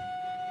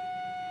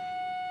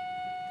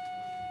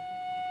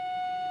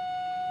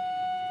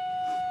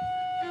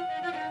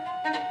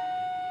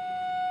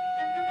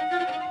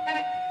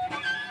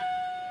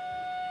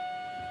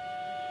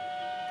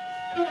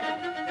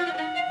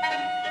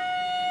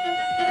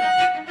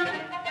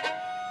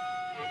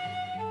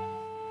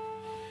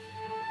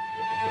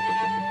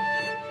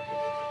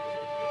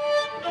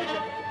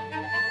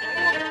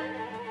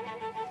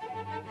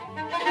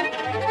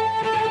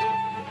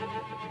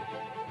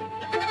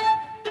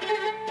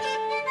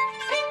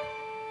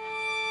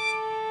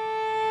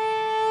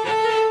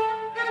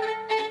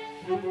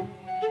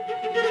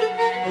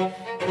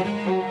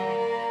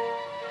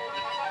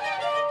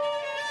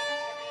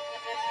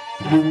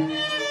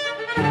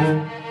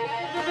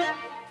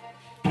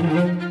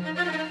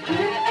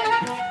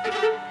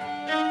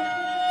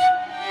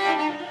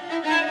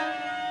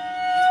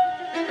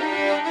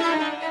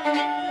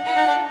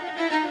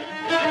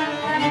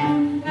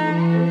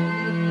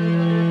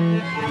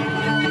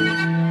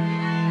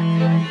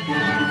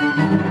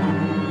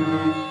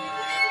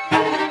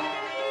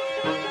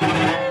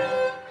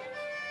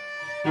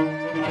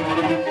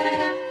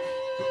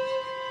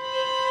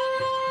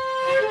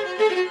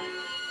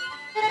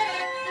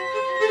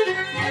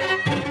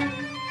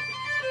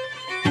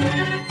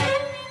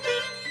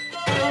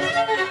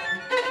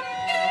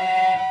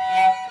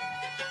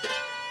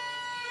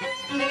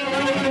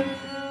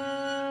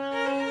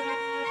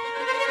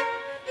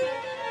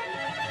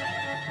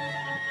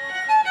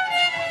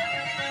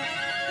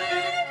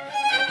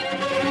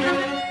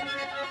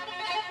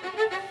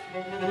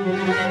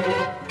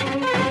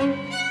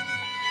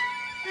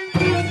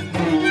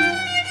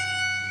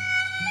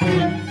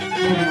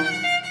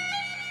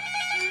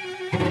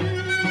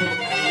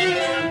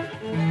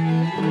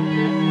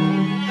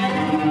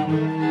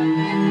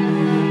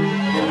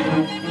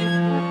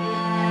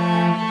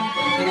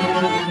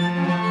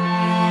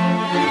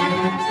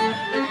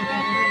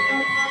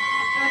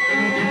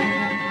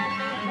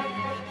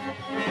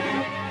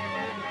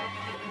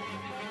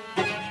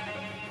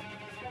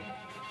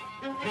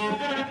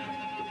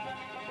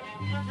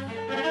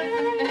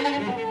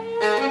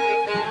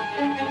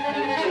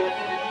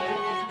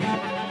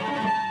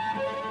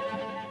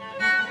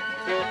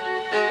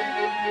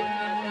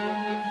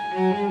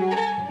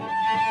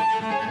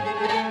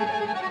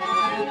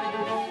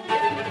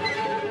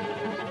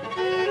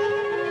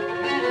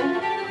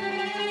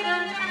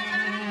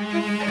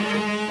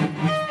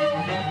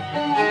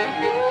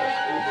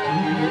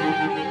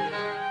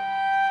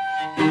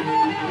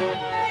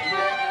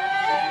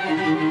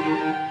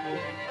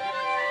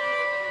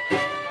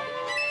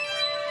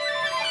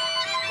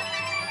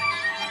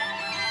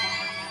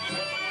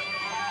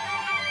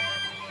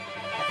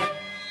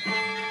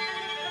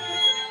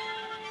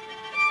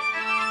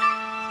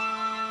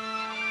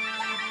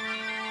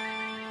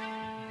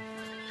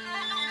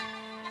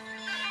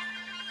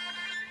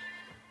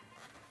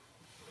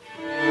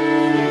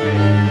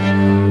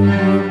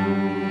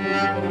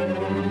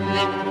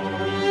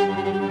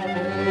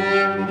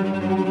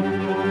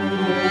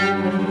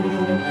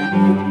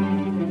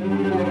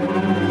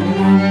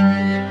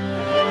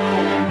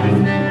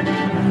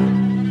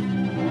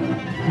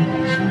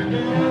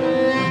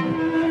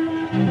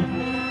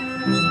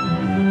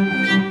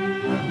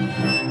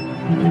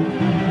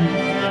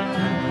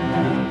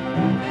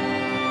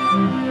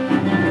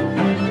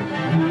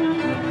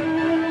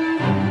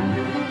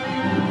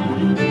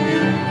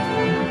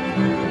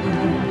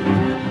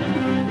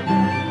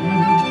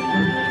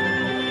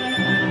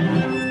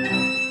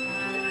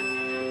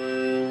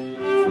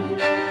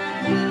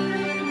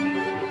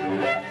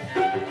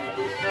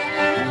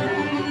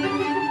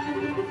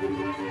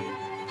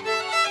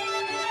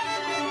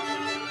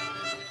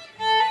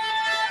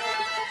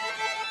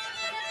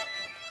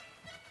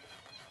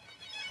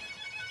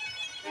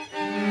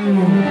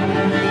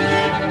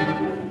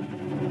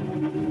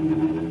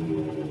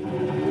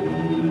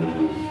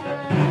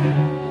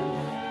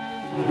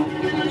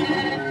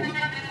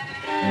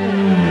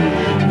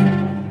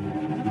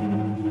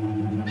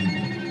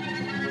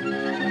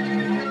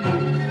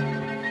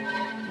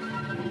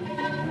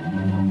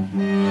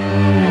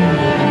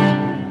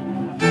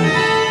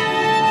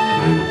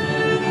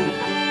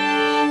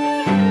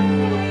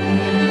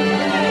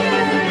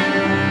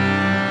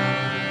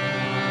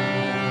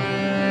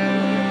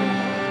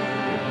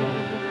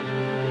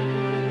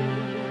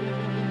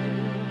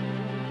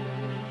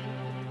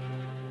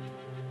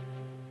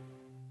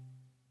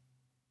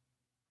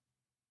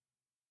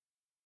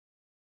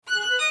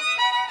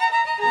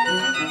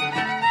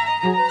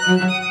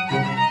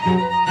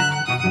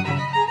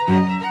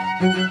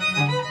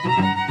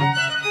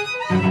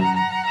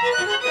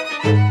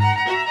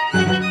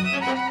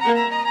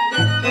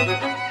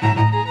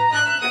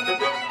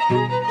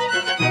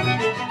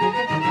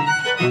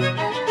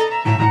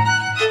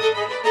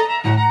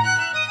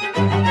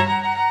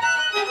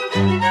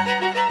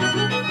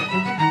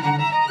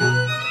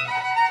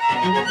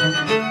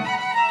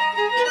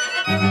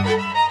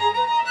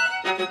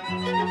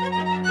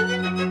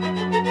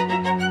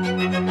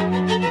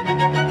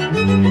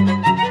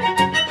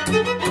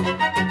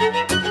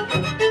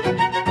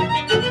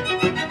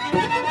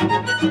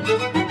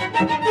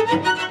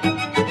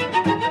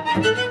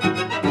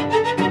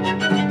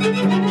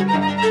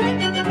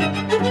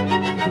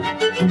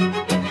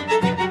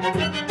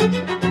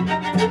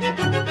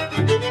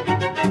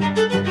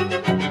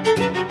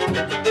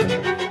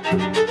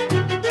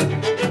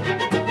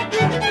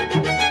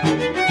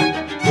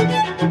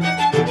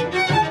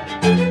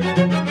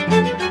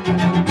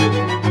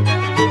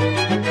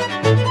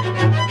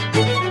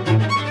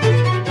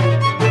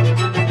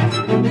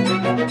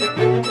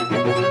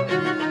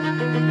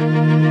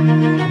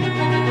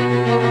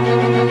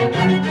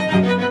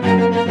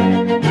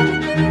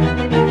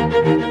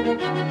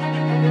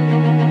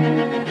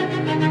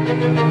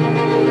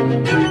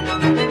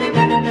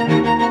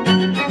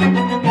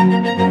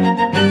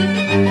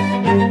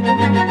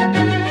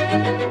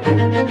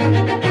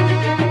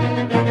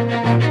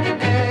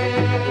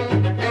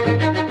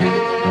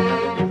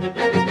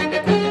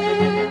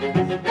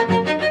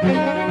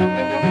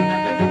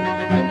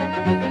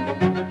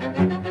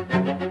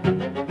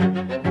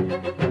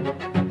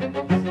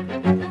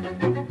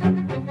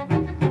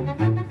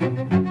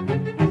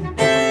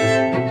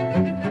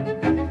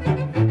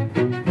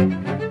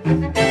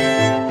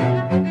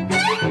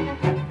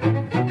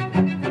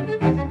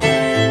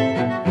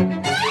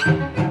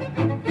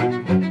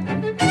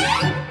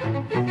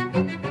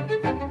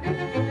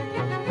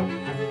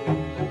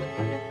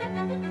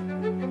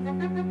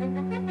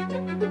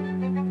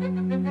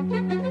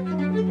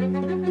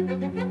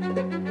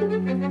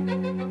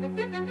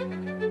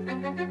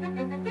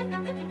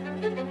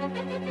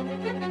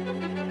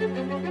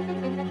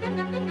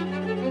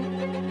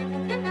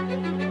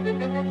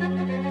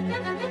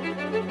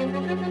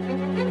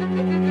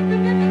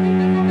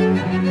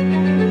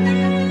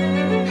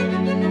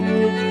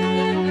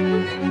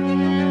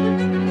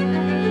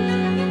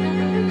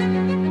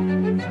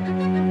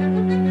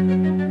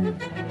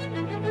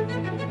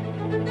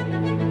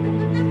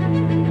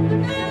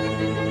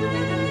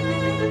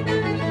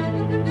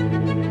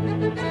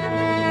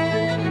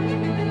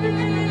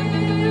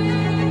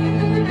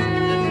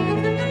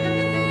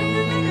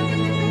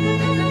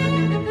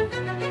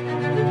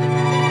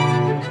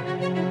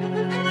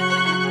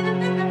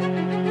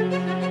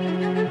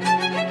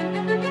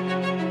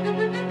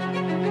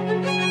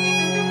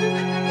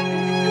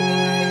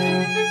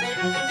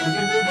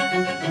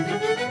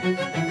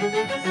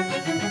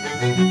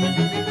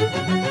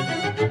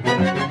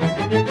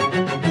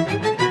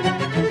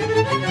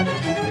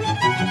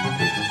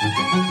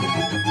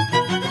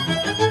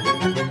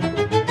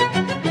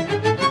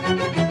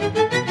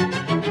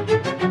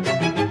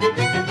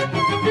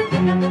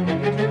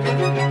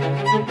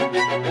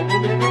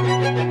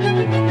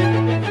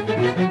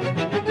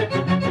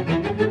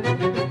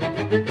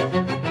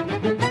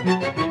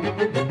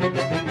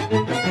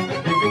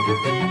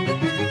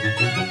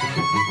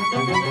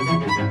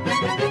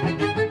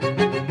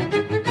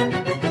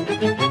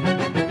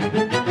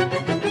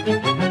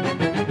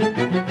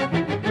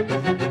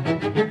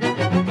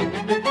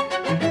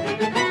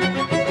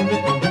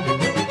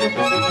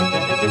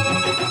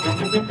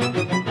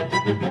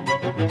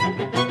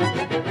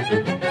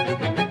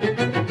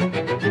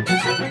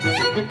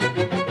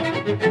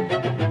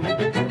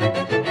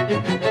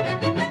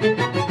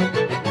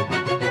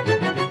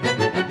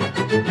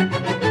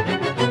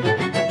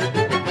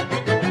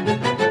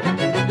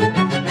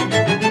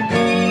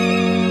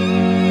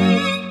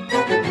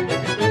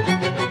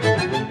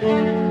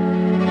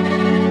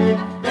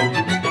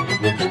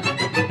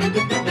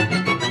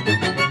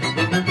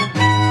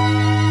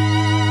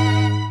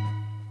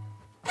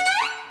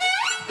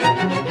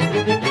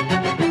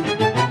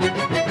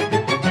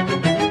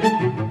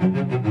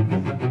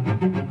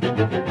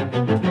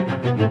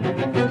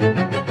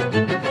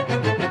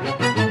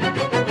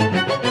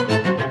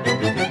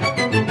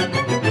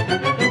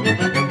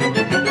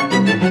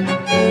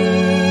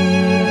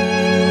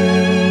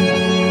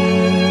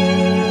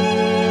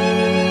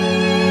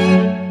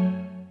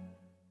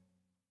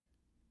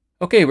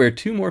 Okay, we're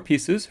two more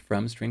pieces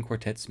from String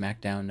Quartet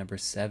Smackdown number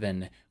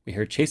 7. We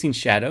heard Chasing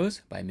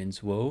Shadows by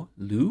Minzuo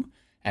Liu,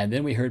 and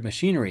then we heard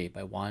Machinery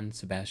by Juan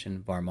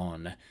Sebastian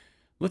Varmon.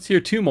 Let's hear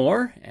two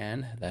more,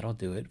 and that'll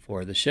do it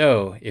for the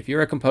show. If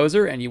you're a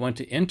composer and you want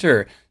to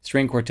enter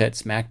String Quartet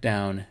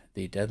Smackdown,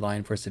 the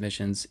deadline for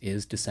submissions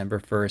is December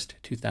 1st,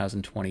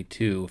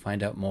 2022.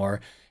 Find out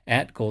more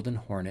at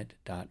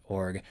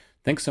goldenhornet.org.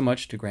 Thanks so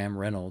much to Graham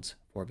Reynolds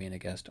for being a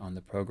guest on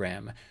the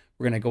program.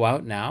 We're going to go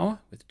out now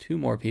with two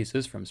more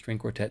pieces from String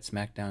Quartet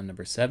Smackdown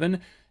number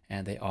 7,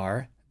 and they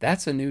are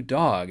That's a New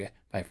Dog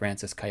by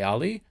Francis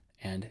Kayali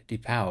and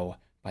DePau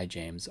by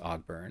James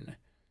Ogburn.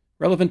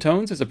 Relevant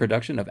Tones is a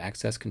production of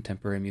Access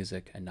Contemporary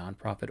Music, a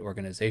nonprofit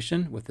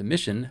organization with the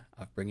mission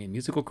of bringing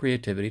musical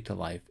creativity to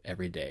life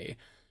every day.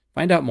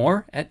 Find out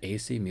more at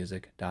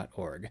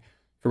acmusic.org.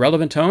 For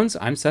Relevant Tones,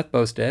 I'm Seth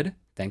Bosted.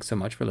 Thanks so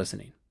much for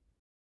listening.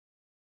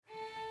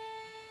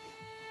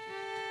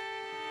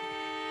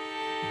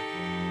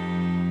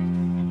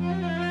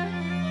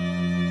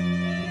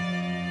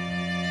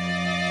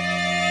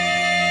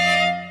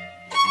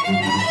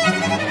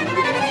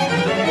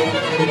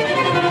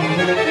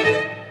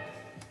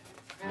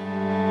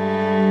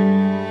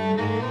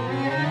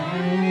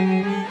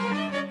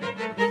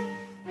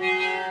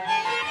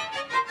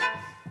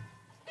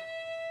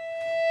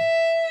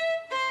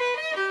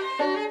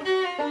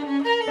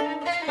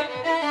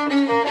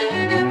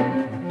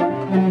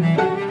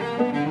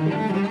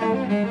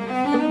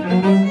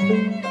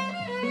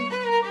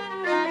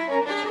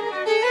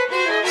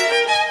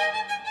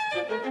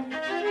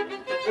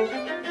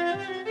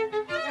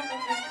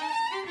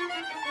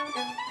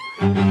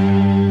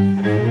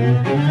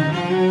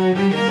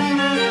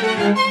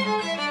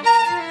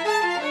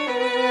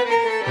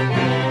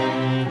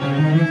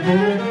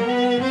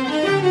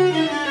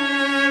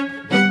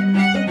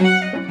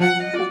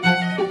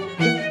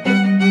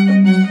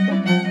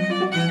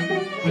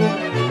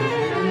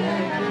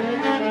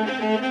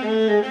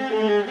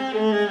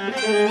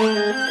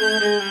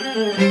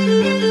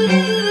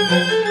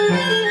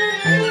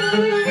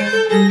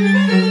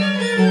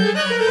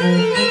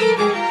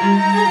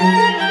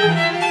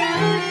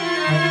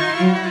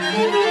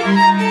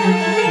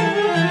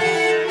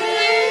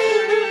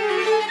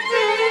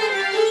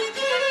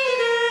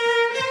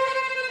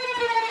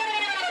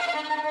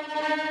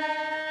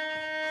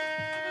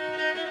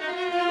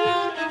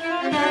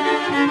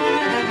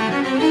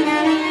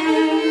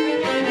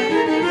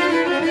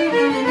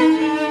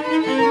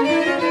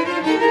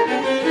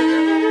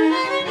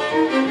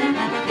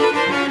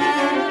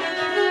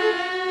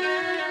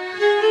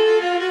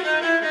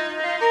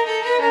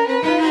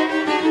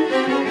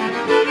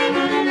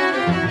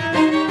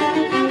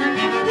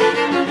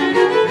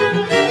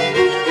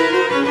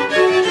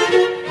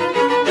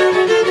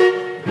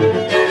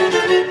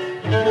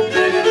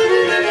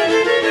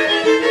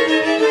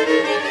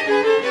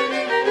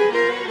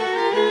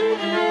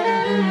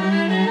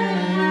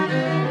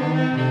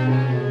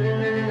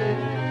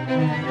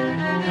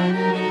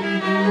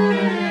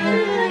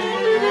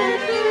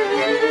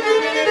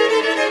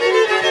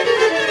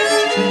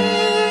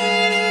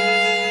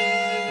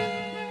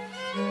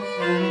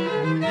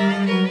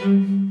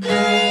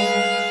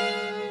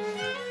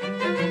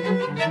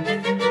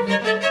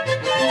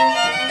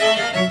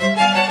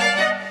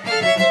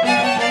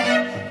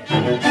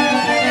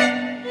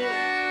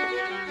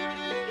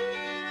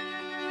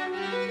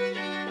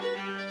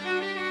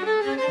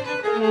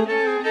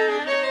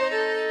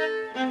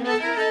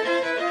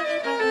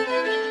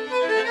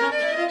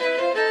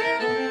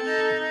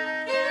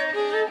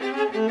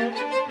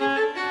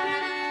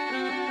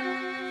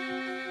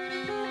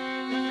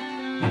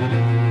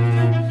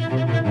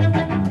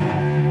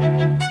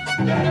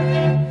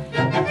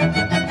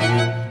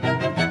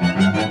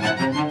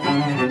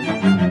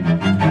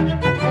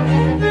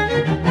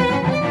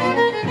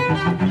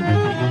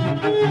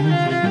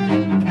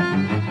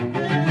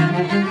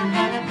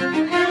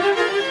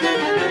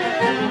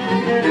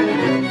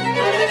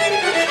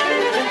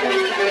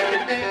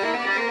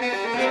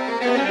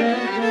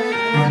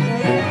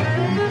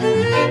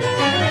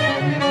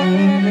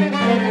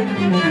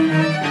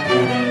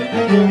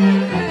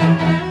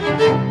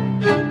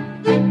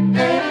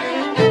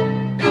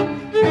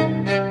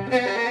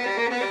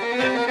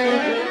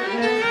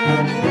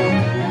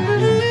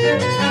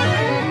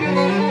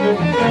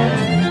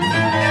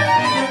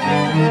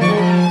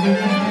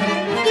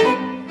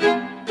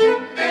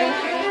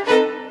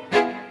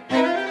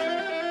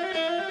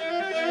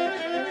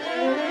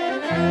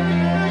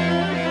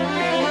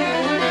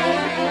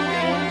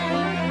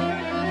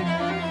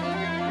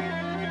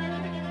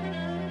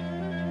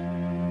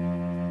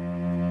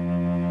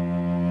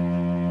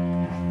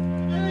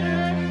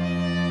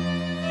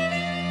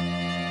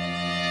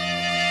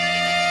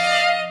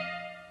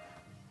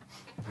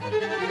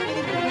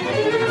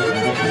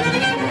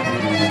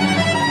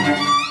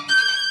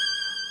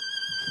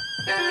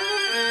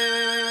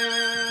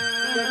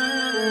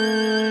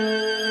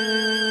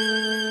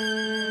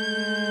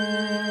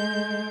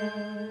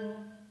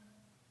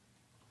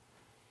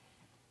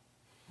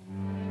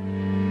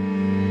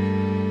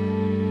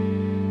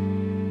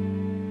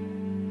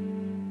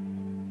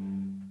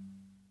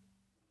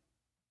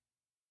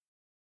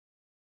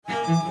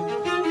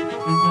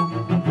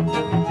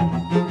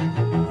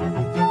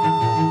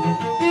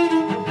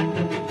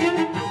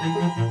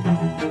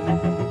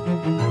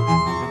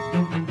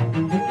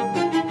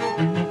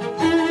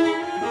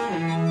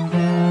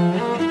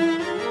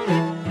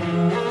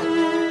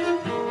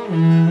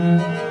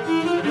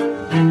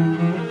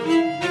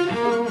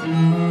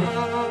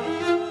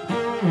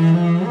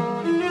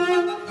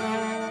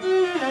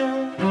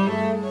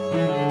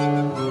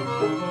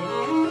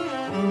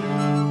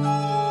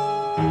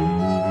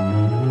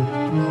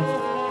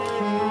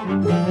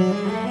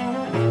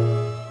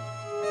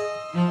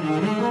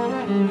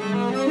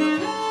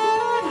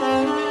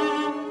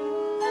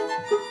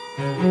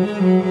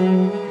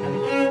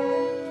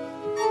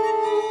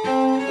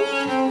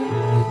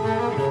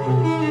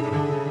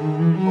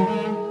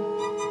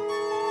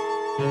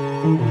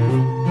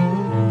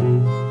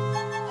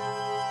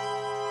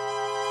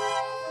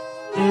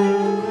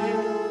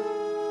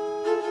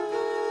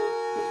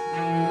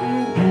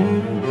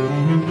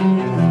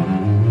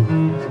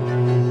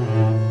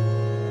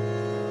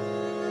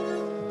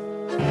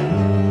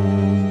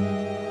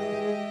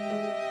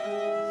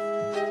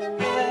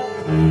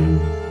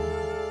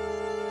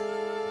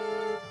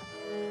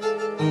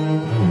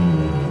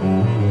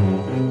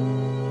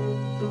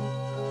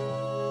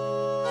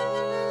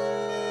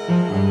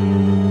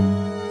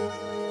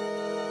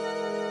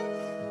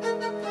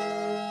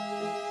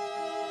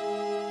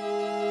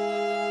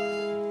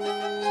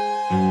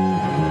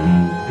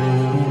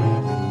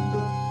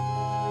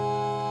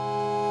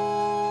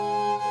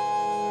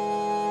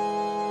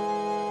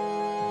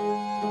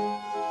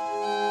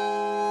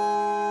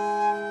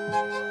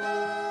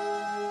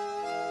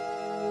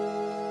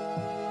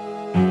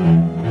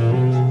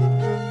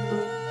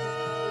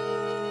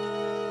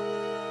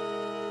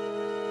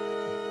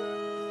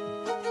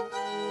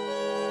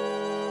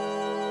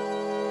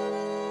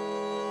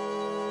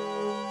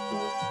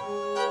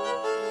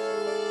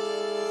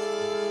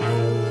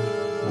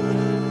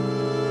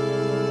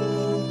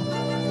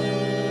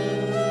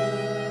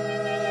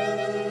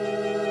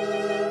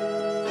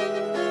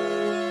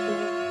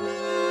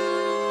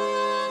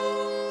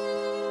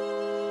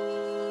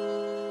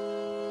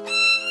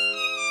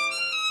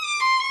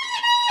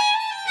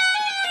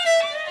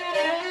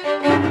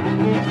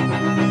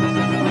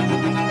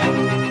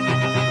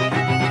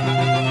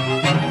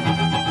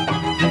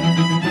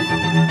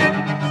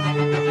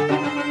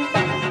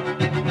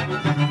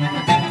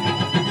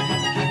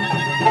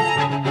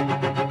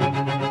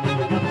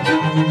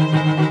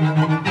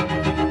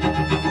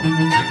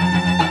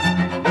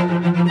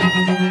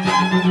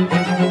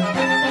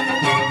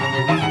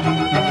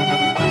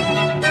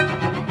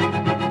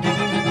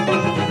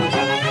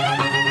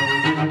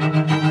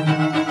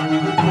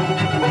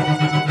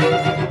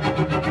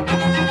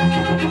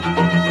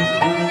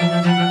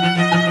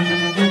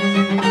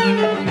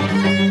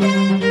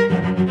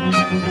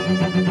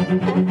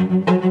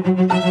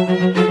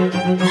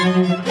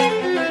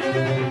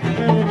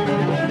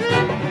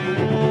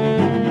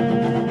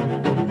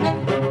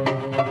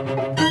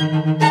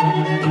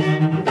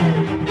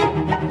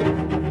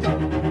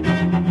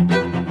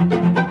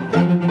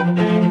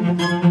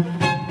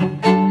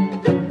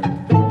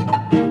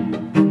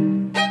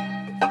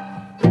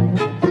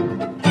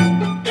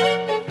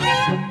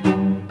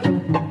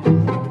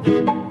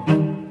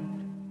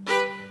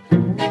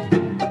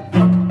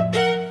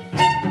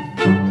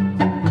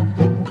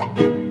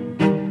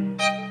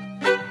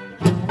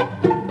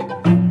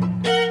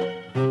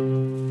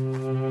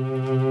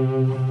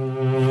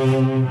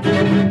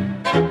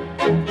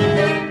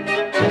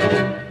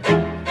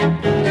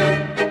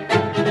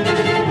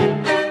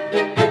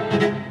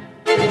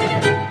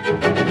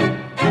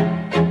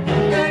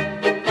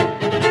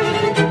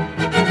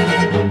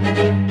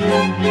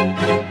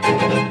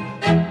 Bye.